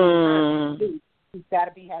 She's got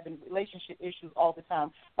to be having relationship issues all the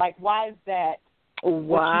time. Like, why is that?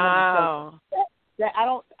 Wow. That I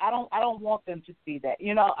don't want them to see that.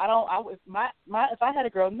 If I had a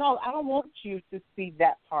girl, no, I don't want you to see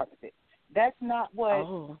that part of it. That's not what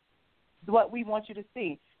we want you to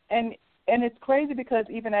see. And it's crazy because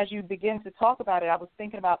even as you begin to talk about it, I was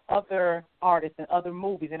thinking about other artists and other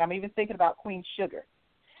movies, and I'm even thinking about Queen Sugar.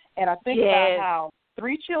 And I think about how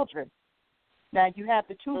 3 children. Now you have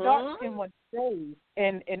the 2 dark-skinned ones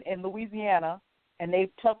in Louisiana, and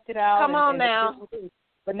they've tucked it out. Come on now.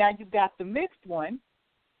 But now you've got the mixed one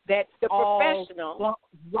that's the all professional.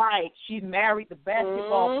 Right. She's married the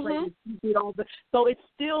basketball player. She did all so it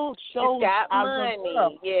still shows she's got our money.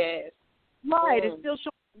 girls. Yes. Right. It still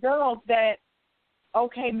shows girls that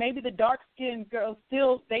okay, maybe the dark-skinned girls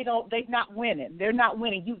they're not winning. They're not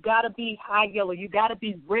winning. You got to be high yellow. You got to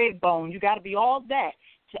be red bone. You got to be all that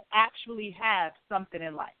to actually have something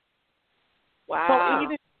in life. Wow. So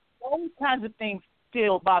even those kinds of things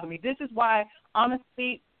still bother me. This is why,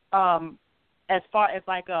 honestly, as far as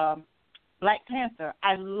like Black Panther,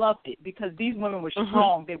 I loved it because these women were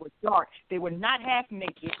strong. They were dark. They were not half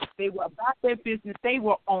naked. They were about their business. They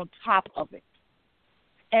were on top of it.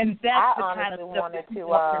 And that's the kind of stuff that you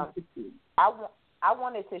want them to do. I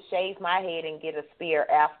wanted to shave my head and get a spear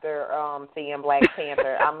after seeing Black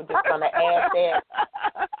Panther. I'm just going to add that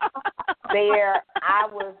there. I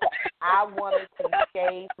wanted to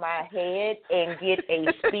shave my head and get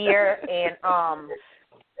a spear, and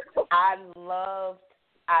I loved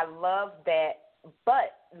that.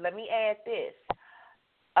 But let me add this,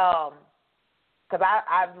 because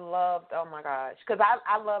I've loved. Oh my gosh, because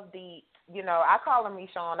I love the. I call her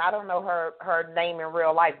Michonne. I don't know her name in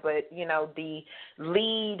real life, but, the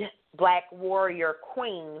lead Black warrior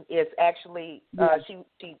queen is actually,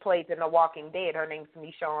 she plays in The Walking Dead. Her name's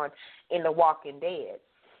Michonne in The Walking Dead.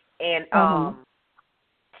 And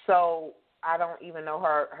so I don't even know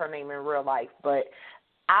her name in real life, but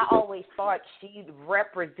I always thought she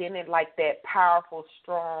represented like that powerful,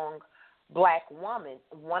 strong Black woman.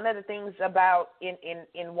 One of the things about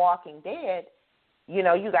in Walking Dead, you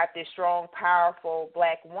got this strong, powerful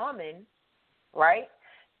Black woman, right?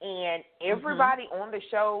 And everybody on the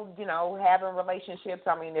show, having relationships.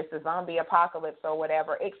 I mean, it's a zombie apocalypse or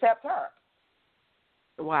whatever, except her.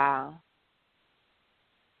 Wow.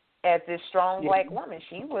 As this strong Black woman,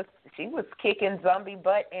 she was kicking zombie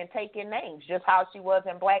butt and taking names, just how she was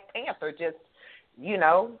in Black Panther, just,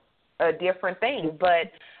 a different thing.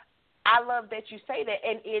 But I love that you say that,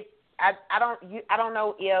 and I don't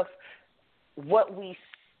know if what we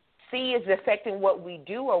see is affecting what we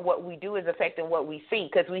do or what we do is affecting what we see,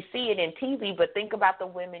 because we see it in TV, but think about the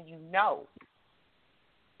women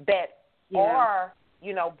that are,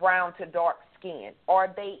 brown to dark skin.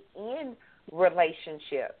 Are they in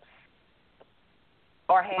relationships?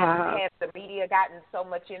 Or has the media gotten so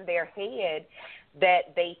much in their head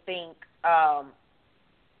that they think, as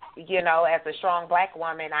a strong Black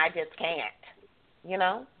woman, I just can't,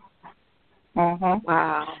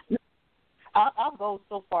 Wow. I'll go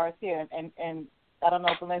so far as here, and I don't know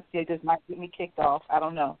if Valencia just might get me kicked off. I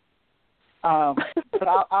don't know. But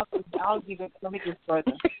I'll even let me get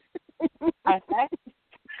further. I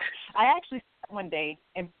actually sat one day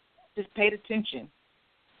and just paid attention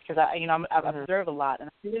because I've observed a lot, and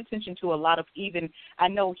I paid attention to a lot of, even I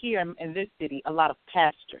know here in this city, a lot of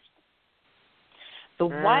pastors. The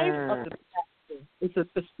wife of the pastor is a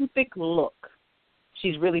specific look.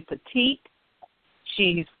 She's really petite.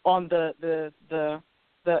 She's on the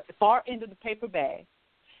far end of the paper bag.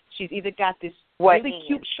 She's either got this really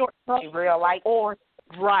cute short cut, real light, or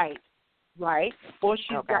right, or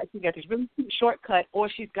she's got this really cute short cut, or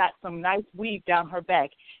she's got some nice weave down her back.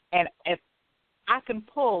 And if I can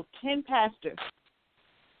pull 10 pastors,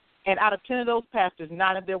 and out of 10 of those pastors,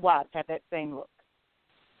 9 of their wives have that same look.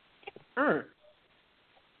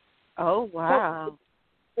 Oh wow. So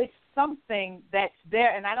it's something that's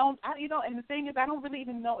there, and and the thing is, I don't really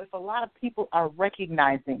even know if a lot of people are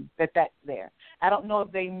recognizing that that's there. I don't know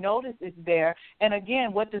if they notice it's there. And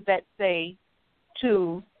again, what does that say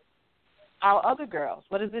to our other girls?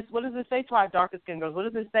 What does this say to our darker skinned girls? What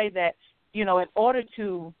does it say that, in order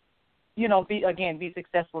to, be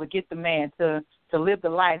successful, to get the man to live the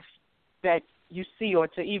life that you see, or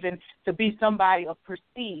to be somebody of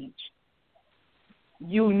prestige,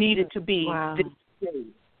 you needed to be this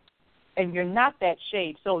shade. And you're not that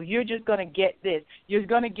shade, so you're just going to get this. You're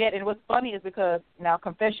going to get, and what's funny is because, now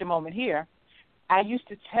confession moment here, I used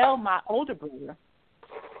to tell my older brother,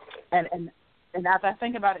 and as I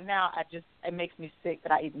think about it now, it makes me sick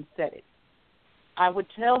that I even said it. I would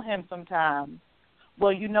tell him sometimes,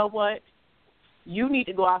 well, you know what? You need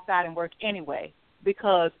to go outside and work anyway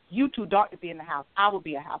because you too dark to be in the house. I will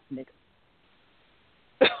be a house nigga.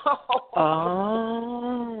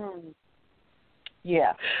 Oh.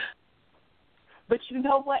 Yeah. But you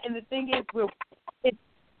know what? And the thing is,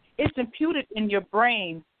 it's imputed in your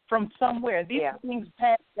brain from somewhere. These things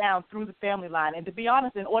pass down through the family line. And to be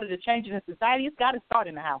honest, in order to change it in society, it's got to start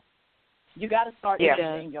in the house. You got to start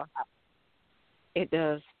in your house. It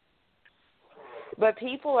does. But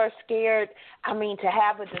people are scared, to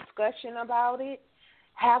have a discussion about it,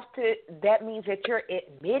 that means that you're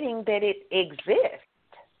admitting that it exists,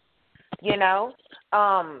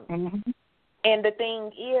 And the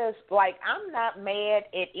thing is, I'm not mad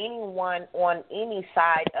at anyone on any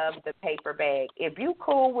side of the paper bag. If you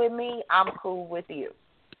cool with me, I'm cool with you.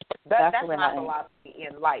 That's my philosophy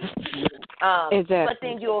in life. Exactly. But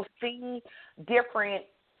then you'll see different,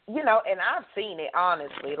 and I've seen it,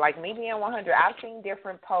 honestly. Like me being 100, I've seen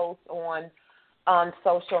different posts on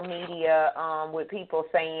social media with people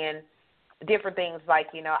saying different things like,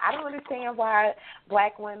 I don't understand why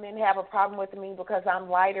black women have a problem with me because I'm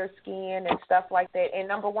lighter skinned and stuff like that. And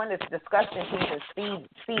number one, it's disgusting to even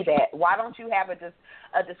see that. Why don't you have a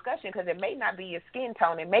discussion? Because it may not be your skin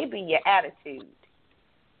tone. It may be your attitude,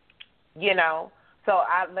 So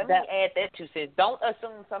let me add that too, sis. Don't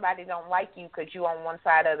assume somebody don't like you because you on one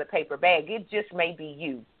side of the paper bag. It just may be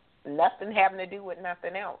you. Nothing having to do with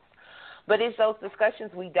nothing else. But it's those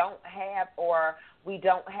discussions we don't have or we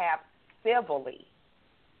don't have civilly,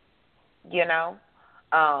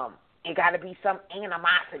 It got to be some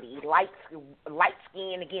animosity, light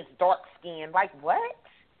skin against dark skin. Like, what?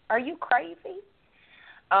 Are you crazy?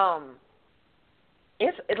 Life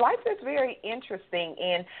is very interesting,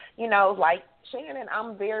 and like Shannon,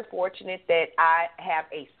 I'm very fortunate that I have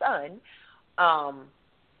a son,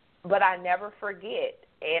 but I never forget,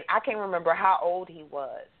 and I can't remember how old he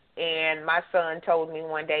was. And my son told me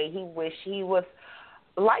one day he wished he was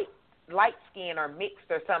light skin or mixed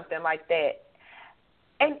or something like that.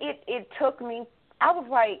 And it took me, I was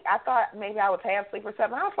like, I thought maybe I was half asleep or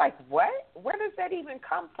something. I was like, what? Where does that even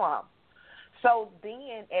come from? So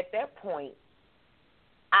then at that point,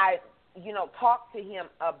 I, talked to him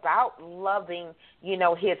about loving,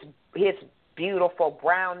 his beautiful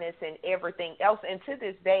brownness and everything else. And to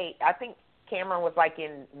this day, I think Cameron was like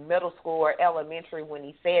in middle school or elementary when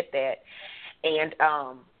he said that. And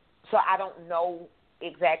so I don't know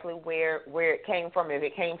exactly where it came from, if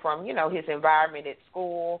it came from, his environment at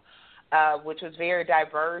school, which was very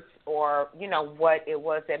diverse, or, what it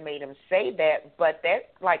was that made him say that. But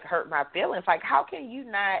that, like, hurt my feelings. Like, how can you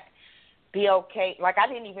not be okay? Like, I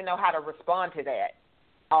didn't even know how to respond to that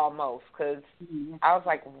almost because I was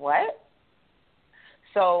like, what?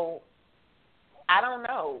 So I don't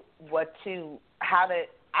know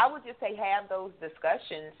I would just say have those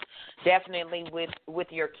discussions definitely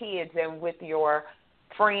with your kids and with your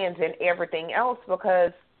friends and everything else,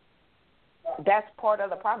 because that's part of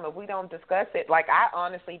the problem. If we don't discuss it, like, I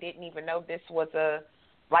honestly didn't even know this was a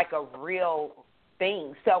real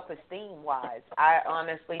thing, self-esteem wise. I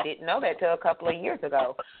honestly didn't know that till a couple of years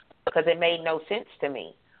ago because it made no sense to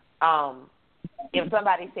me. If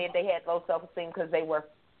somebody said they had low self-esteem because they were,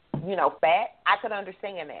 fat, I could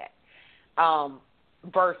understand that.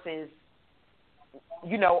 Versus,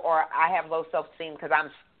 or I have low self-esteem because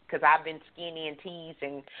I've been skinny and teased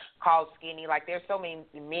and called skinny. Like, there's so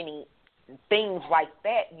many things like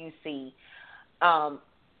that you see.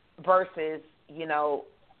 Versus,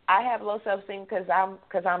 I have low self-esteem because I'm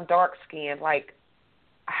dark skinned. Like,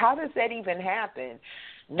 how does that even happen?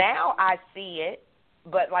 Now I see it,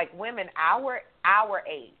 but like women our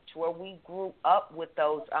age, where we grew up with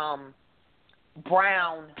those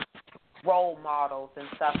brown role models and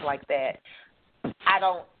stuff like that, I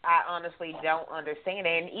honestly don't understand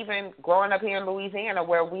it. And even growing up here in Louisiana,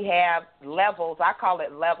 where we have levels, I call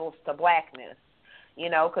it levels to blackness,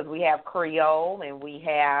 because we have Creole and we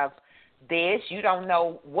have this. You don't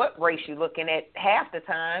know what race you're looking at half the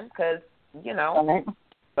time because,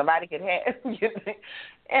 somebody could have.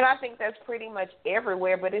 And I think that's pretty much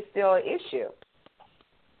everywhere, but it's still an issue.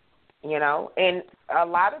 And a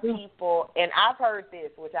lot of people, and I've heard this,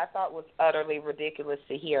 which I thought was utterly ridiculous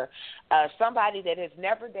to hear, somebody that has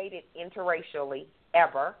never dated interracially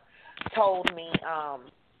ever told me, I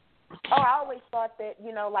always thought that,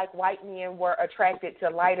 like white men were attracted to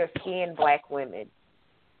lighter skinned black women.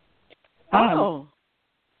 Oh.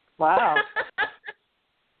 Wow.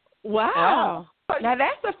 Wow. Now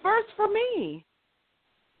that's a first for me.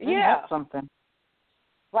 Yeah. That's something.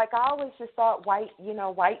 Like, I always just thought white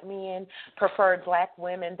men preferred black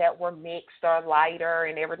women that were mixed or lighter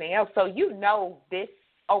and everything else. So, this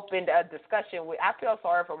opened a discussion. I feel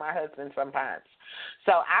sorry for my husband sometimes.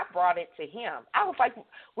 So I brought it to him. I was like,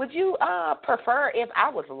 would you prefer if I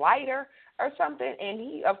was lighter or something? And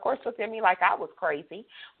he, of course, looked at me like I was crazy.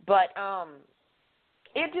 But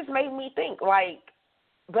it just made me think, like,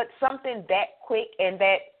 but something that quick and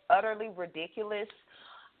that utterly ridiculous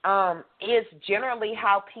is generally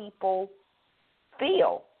how people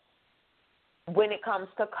feel when it comes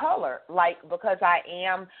to color. Like, because I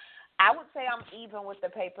would say I'm even with the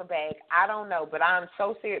paper bag. I don't know, but I'm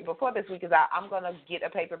so serious. Before this week I'm going to get a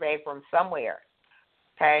paper bag from somewhere,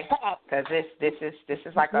 okay? Because this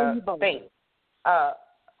is like a thing.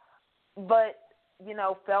 But,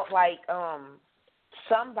 felt like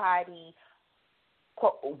somebody,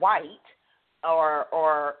 quote, white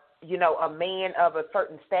or a man of a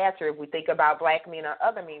certain stature, if we think about black men or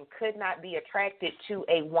other men, could not be attracted to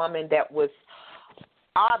a woman that was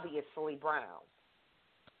obviously brown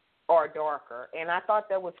or darker. And I thought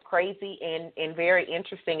that was crazy and very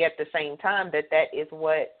interesting at the same time, that is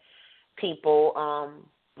what people,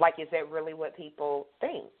 is that really what people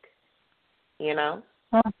think,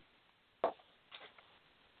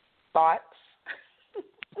 Thoughts?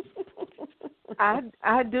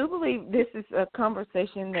 I do believe this is a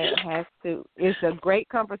conversation that it's a great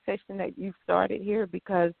conversation that you've started here,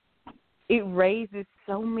 because it raises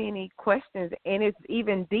so many questions, and it's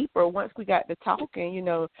even deeper once we got to talking,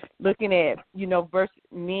 looking at,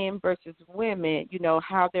 men versus women,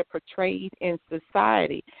 how they're portrayed in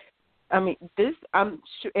society. I mean, I'm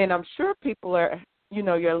sure people are,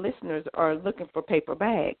 your listeners are looking for paper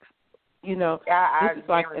bags. I this is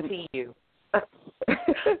like guarantee you.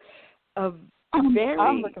 a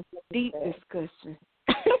very deep discussion.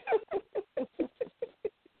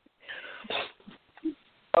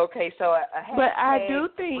 Okay, so but I do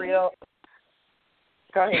think. Go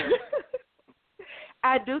ahead.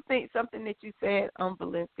 I do think something that you said,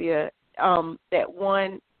 Valencia, that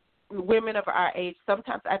women of our age,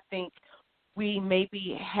 sometimes I think we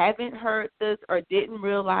maybe haven't heard this or didn't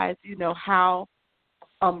realize, how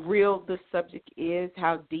real the subject is,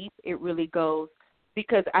 how deep it really goes.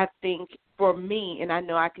 Because I think for me, and I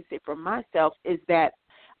know I can say for myself, is that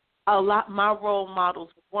my role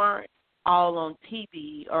models weren't all on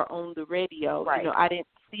TV or on the radio. Right. I didn't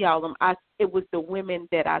see all of them. It was the women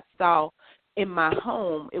that I saw in my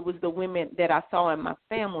home. It was the women that I saw in my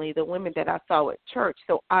family, the women that I saw at church.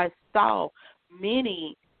 So I saw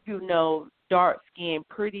many, dark-skinned,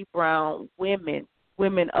 pretty brown women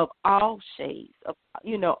of all shades, of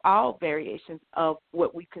all variations of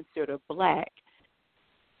what we consider black,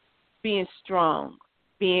 being strong,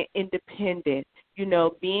 being independent,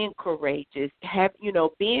 being courageous,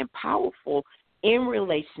 being powerful in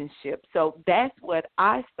relationships. So that's what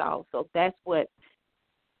I saw. So that's what,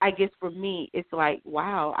 I guess for me, it's like,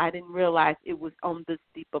 wow, I didn't realize it was on this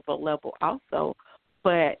deep of a level also.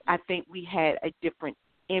 But I think we had a different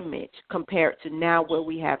image compared to now, where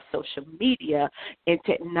we have social media and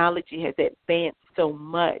technology has advanced so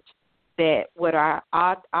much that what our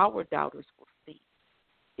daughters will see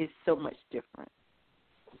is so much different.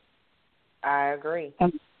 I agree.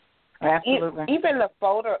 Absolutely. Even the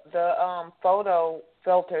photo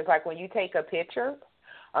filters, like when you take a picture,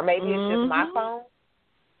 or maybe it's just my phone,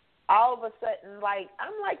 all of a sudden,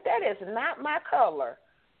 I'm like, that is not my color.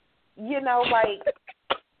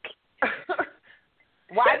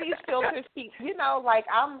 Why do these filters keep,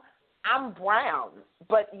 I'm brown,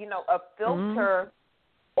 but, a filter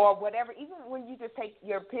or whatever, even when you just take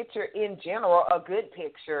your picture in general, a good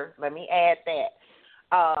picture, let me add that,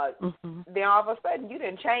 then all of a sudden you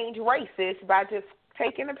didn't change races by just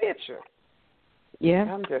taking a picture.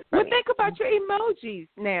 Yeah. But think about your emojis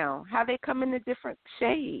now, how they come in a different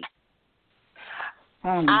shades.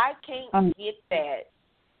 I can't get that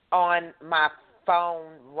on my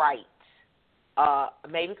phone right.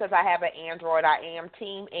 Maybe because I have an Android. I am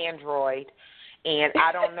team Android, and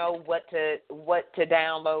I don't know what to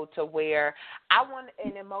download to where I want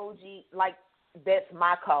an emoji like that's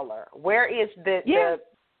my color. Where is the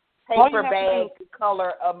paper bag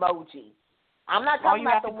color emoji? I'm not talking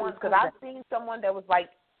about the ones, because I've seen someone that was like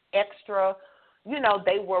extra.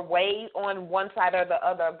 They were way on one side or the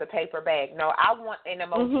other of the paper bag. No, I want an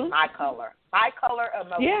emoji my color. My color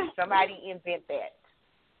emoji. Yeah. Somebody invent that.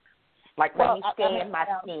 Like, let me scan my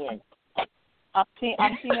skin. I'm team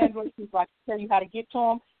Android people. I can tell you how to get to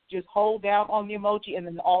them. Just hold down on the emoji, and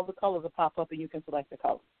then all the colors will pop up, and you can select the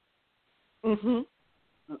color.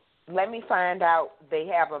 Let me find out they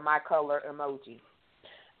have a my color emoji.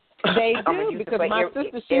 They do, because my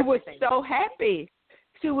sister, she was so happy.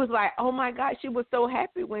 She was like, oh, my God. She was so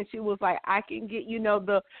happy when she was like, I can get, you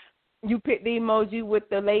pick the emoji with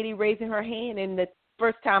the lady raising her hand, and the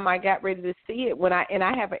first time I got ready to see it,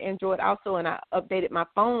 I have an Android also, and I updated my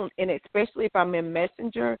phone, and especially if I'm in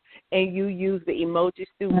Messenger and you use the emojis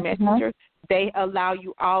through Messenger, they allow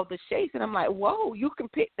you all the shades, and I'm like, whoa, you can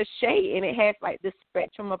pick the shade, and it has like this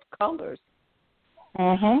spectrum of colors.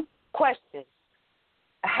 Question: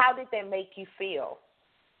 how did that make you feel?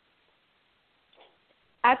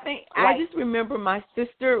 I think I just remember my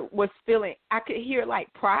sister was feeling, I could hear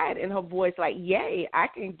like pride in her voice, like, yay, I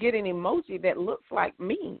can get an emoji that looks like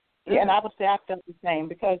me. Yeah, and I would say I felt the same,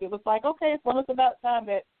 because it was like, okay, well, it's about time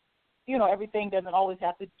that, everything doesn't always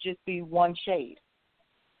have to just be one shade.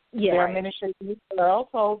 Yeah. There are many shades of girl.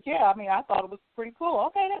 So, yeah, I thought it was pretty cool.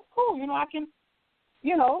 Okay, that's cool. I can,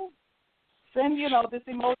 send, this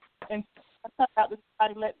emoji and cut out to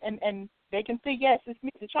somebody, and they can see, yes, it's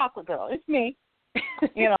me, the chocolate girl. It's me.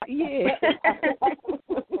 You know. Yeah.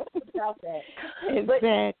 About that.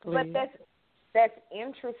 Exactly. But that's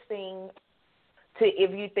interesting.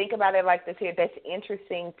 If you think about it like this here, that's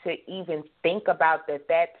interesting to even think about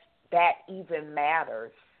that even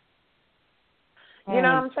matters. You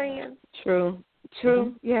know what I'm saying? True.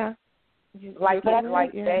 Yeah. Like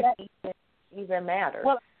yeah. that even matters.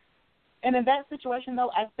 Well, and in that situation,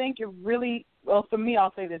 though, I think it really, well, for me,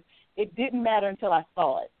 I'll say this, it didn't matter until I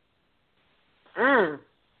saw it.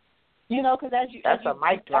 You know, because that's a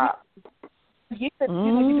mic drop. You do this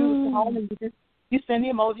home and you send the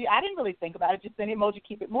emoji. I didn't really think about it. Just send the emoji,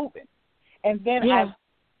 keep it moving. And then I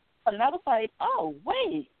was like, oh,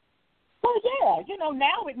 wait. Well, yeah, you know,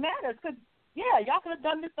 now it matters because, yeah, y'all could have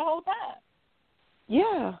done this the whole time.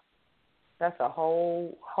 Yeah. That's a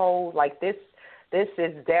whole like this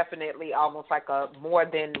is definitely almost like a more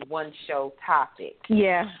than one show topic.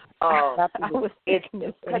 Yeah. I was thinking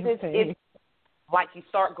the same thing. It's like you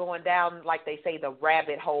start going down, like they say, the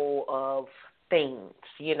rabbit hole of things,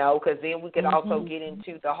 you know, because then we could also get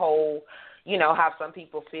into the whole, you know, how some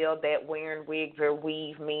people feel that wearing wigs or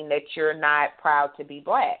weave mean that you're not proud to be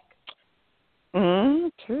black.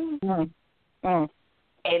 True.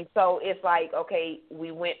 And so it's like, okay,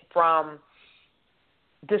 we went from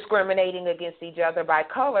discriminating against each other by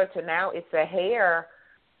color to now it's a hair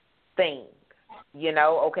thing, you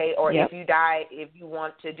know, okay, or if you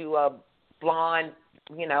want to do a blonde,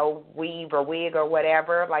 you know, weave or wig or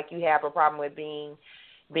whatever, like you have a problem with being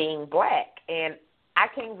black. And I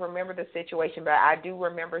can't remember the situation, but I do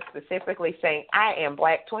remember specifically saying I am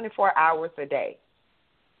black 24 hours a day,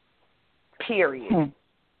 period.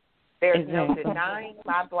 There's no denying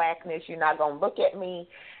my blackness. You're not going to look at me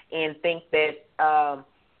and think that,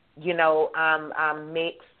 you know, I'm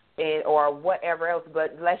mixed or whatever else.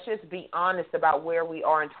 But let's just be honest about where we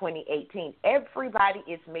are in 2018. Everybody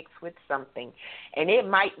is mixed with something. And it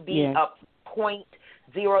might be a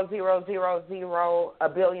 0.0000 a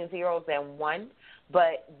billion zeros and one,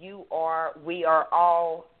 but we are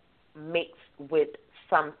all mixed with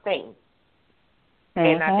something.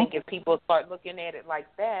 And I think if people start looking at it like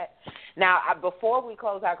that, now before we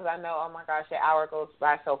close out, because I know, oh my gosh, the hour goes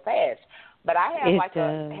by so fast, but I have a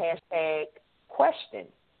hashtag question.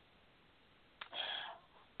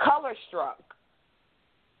 Color struck.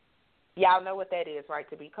 Y'all know what that is, right?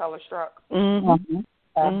 To be color struck. Absolutely.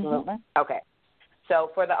 Okay.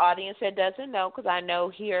 So for the audience that doesn't know, because I know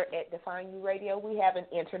here at Define You Radio we have an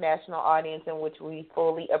international audience in which we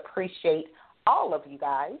fully appreciate all of you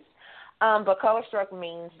guys. But color struck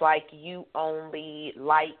means like you only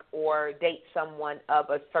like or date someone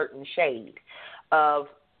of a certain shade of,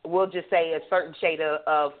 we'll just say a certain shade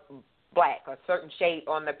of black, a certain shade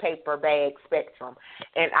on the paper bag spectrum.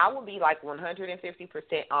 And I will be like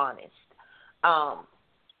 150% honest. I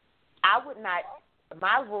would not,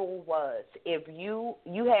 my rule was if you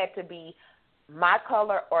had to be my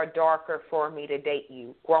color or darker for me to date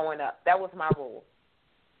you growing up. That was my rule.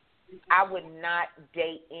 I would not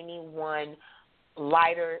date anyone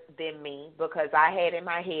lighter than me because I had in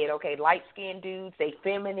my head, okay, light-skinned dudes, they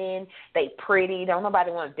feminine, they pretty. Don't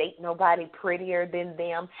nobody want to date nobody prettier than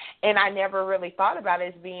them. And I never really thought about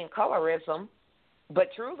it as being colorism,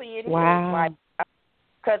 but truly it is. Like,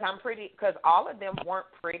 because I'm pretty, because all of them weren't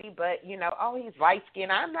pretty, but, you know, oh, he's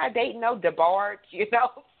light-skinned. I'm not dating no DeBarge, you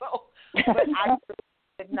know. So, but I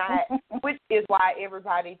not, which is why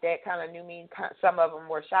everybody that kind of knew me, some of them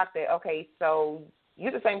were shocked that, okay, so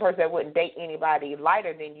you're the same person that wouldn't date anybody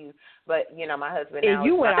lighter than you, but, you know, my husband now. And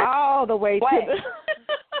you went all the way to the...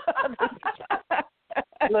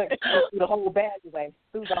 Look, threw the whole bag away.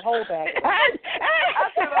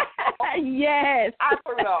 Yes. I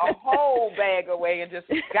threw the whole bag away and just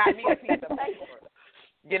got me a piece of paper.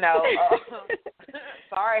 You know,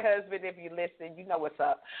 sorry, husband, if you listen, you know what's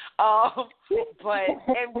up. But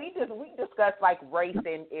and we discuss like race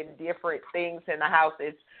and different things in the house.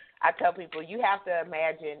 I tell people you have to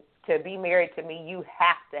imagine to be married to me, you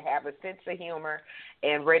have to have a sense of humor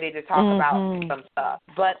and ready to talk about some stuff.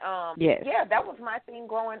 But yeah, that was my thing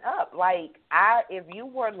growing up. Like if you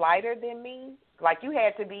were lighter than me, like you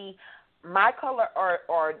had to be my color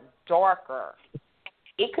or darker.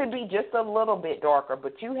 It could be just a little bit darker,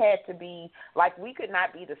 but you had to be, like, we could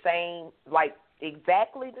not be the same, like,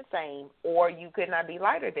 exactly the same, or you could not be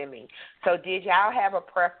lighter than me. So did y'all have a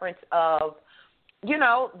preference of, you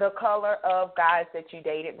know, the color of guys that you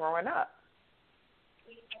dated growing up?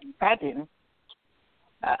 I didn't.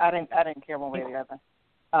 I didn't care one way or the other.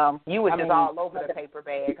 You were just all over the paper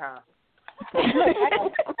bag, huh? I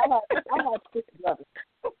had 6 brothers.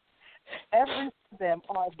 Every them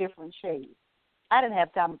are different shades. I didn't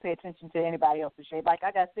have time to pay attention to anybody else's shade. Like,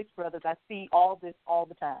 I got 6 brothers. I see all this all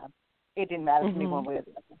the time. It didn't matter to me one way or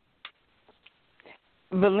the other.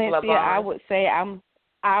 Valencia, Lyvonne.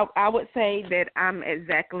 I would say that I'm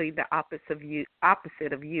exactly the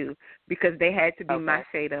opposite of you because they had to be my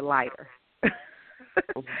shade or lighter.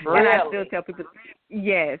 Really? And I still tell people,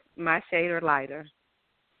 yes, my shade or lighter.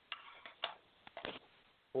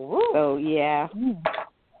 Ooh. So yeah,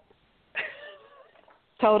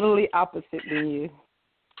 totally opposite than you.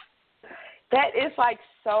 That is like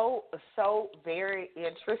so very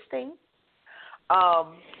interesting.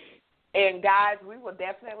 And guys, we will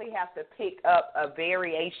definitely have to pick up a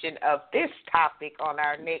variation of this topic on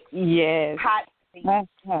our next hot seat.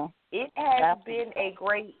 It has been a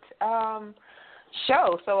great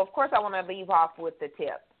show. So of course I want to leave off with the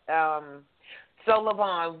tip. So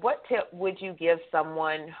Lyvonne, what tip would you give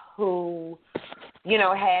someone who,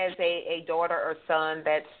 has a daughter or son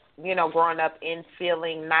that's, growing up and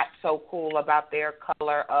feeling not so cool about their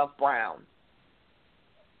color of brown?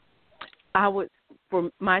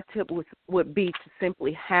 My tip would be to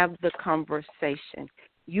simply have the conversation.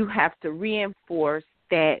 You have to reinforce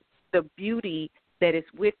that the beauty that is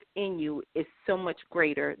within you is so much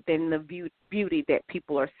greater than the beauty that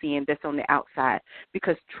people are seeing that's on the outside,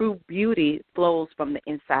 because true beauty flows from the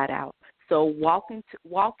inside out. So walk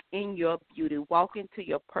in your beauty, walk into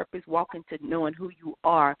your purpose, walk into knowing who you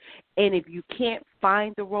are. And if you can't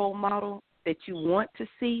find the role model that you want to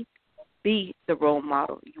see, be the role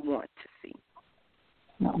model you want to see.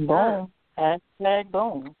 Boom. Hashtag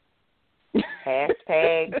boom.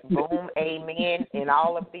 Hashtag boom, amen, and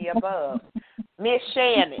all of the above. Miss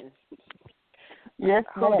Shannon, yes,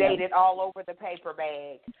 who dated all over the paper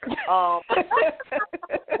bag.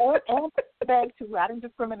 And the bag too. I didn't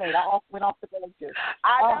discriminate. I went off the bag too.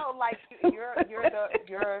 I know, like you're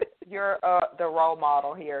the role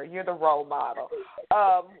model here. You're the role model.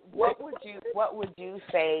 What would you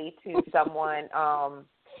say to someone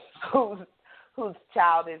whose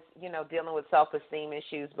child is, dealing with self-esteem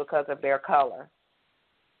issues because of their color?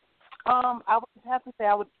 I would have to say,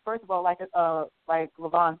 first of all, like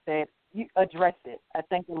Lyvonne said, you address it. I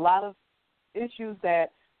think a lot of issues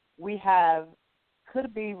that we have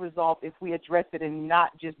could be resolved if we address it and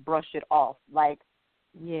not just brush it off. Like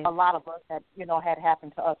a lot of us had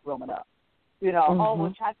happened to us growing up. Oh,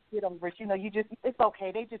 we'll try to get over it. It's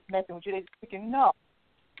okay. They just messing with you. They just thinking, no,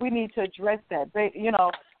 we need to address that.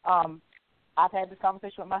 I've had this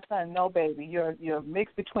conversation with my son. No, baby, you're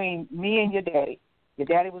mixed between me and your daddy. Your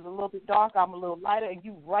daddy was a little bit dark. I'm a little lighter, and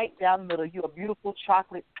you right down the middle. You're a beautiful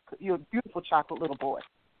chocolate little boy.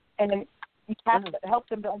 And then you have to help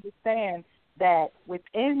them to understand that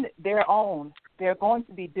within their own, there are going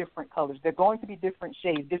to be different colors. There are going to be different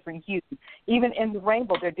shades, different hues. Even in the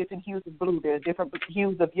rainbow, there are different hues of blue. There are different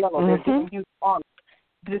hues of yellow. There are different hues of orange.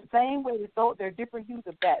 The same way there are different hues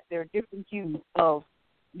of that. There are different hues of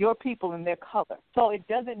your people and their color. So it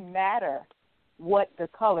doesn't matter what the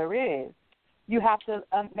color is. You have to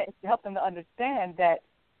help them to understand that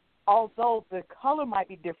although the color might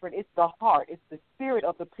be different, it's the heart, it's the spirit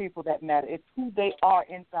of the people that matter. It's who they are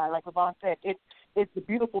inside. Like Lyvonne said, it's the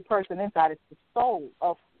beautiful person inside. It's the soul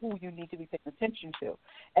of who you need to be paying attention to.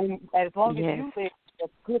 And as long as you live in a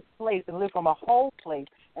good place and live from a whole place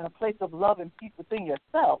and a place of love and peace within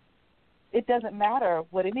yourself, it doesn't matter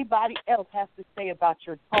what anybody else has to say about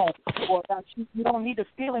your tone or about you. You don't need to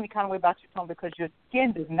feel any kind of way about your tone, because your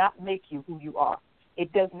skin does not make you who you are.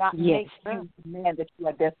 It does not make you the man that you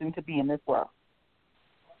are destined to be in this world.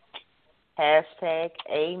 Hashtag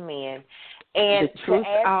amen. And to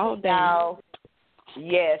add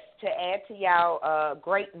to y'all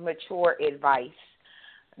great mature advice.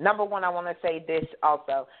 Number one, I want to say this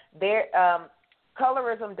also.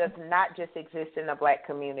 Colorism does not just exist in the black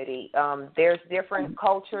community. There's different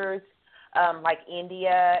cultures like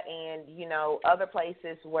India and, other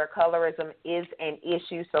places where colorism is an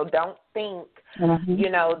issue. So don't think,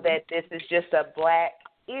 that this is just a black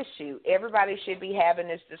issue. Everybody should be having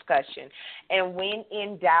this discussion. And when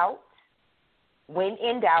in doubt,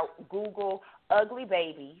 Google ugly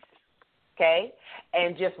babies, okay?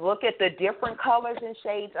 And just look at the different colors and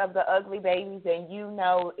shades of the ugly babies, and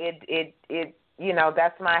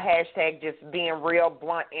that's my hashtag, just being real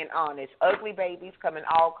blunt and honest. Ugly babies come in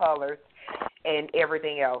all colors and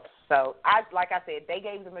everything else. So, like I said, they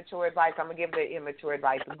gave the mature advice. I'm going to give the immature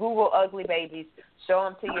advice. Google ugly babies, show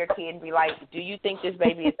them to your kid, and be like, do you think this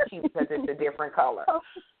baby is cute because it's a different color?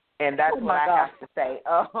 And that's what I have to say.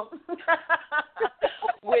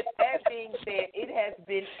 With that being said, it has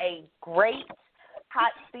been a great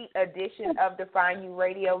hot seat edition of Define You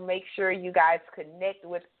Radio. Make sure you guys connect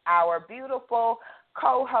with our beautiful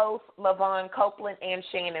co-hosts, Lyvonne Copeland and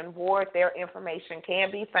Shannon Ward. Their information can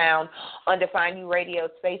be found on Define You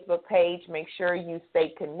Radio's Facebook page. Make sure you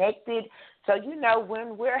stay connected so you know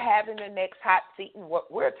when we're having the next hot seat and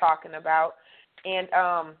what we're talking about. And,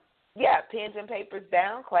 pens and papers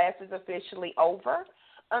down. Class is officially over.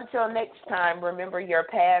 Until next time, remember your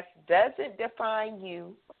past doesn't define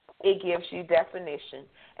you. It gives you definition.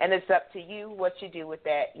 And it's up to you what you do with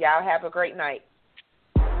that. Y'all have a great night.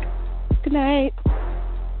 Good night.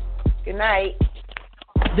 Good night.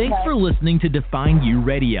 Thanks for listening to Define You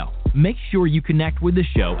Radio. Make sure you connect with the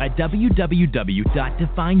show at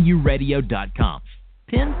www.defineyouradio.com.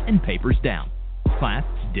 Pens and papers down. Class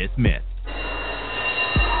dismissed.